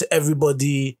 send it to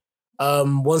everybody.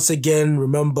 Once again,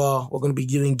 remember, we're going to be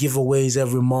giving giveaways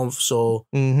every month. So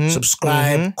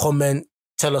subscribe, comment,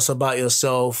 tell us about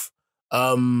yourself.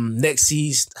 Next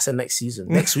season.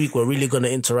 Next week, we're really going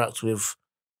to interact with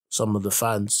some of the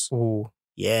fans. Ooh.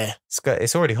 Yeah.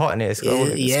 It's already hot in here.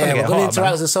 We're going to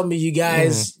interact with some of you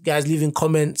guys. Guys leaving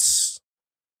comments.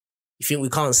 You think we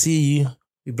can't see you?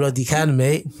 We bloody can,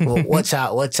 mate. Well, watch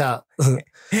out.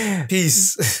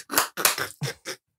 Peace.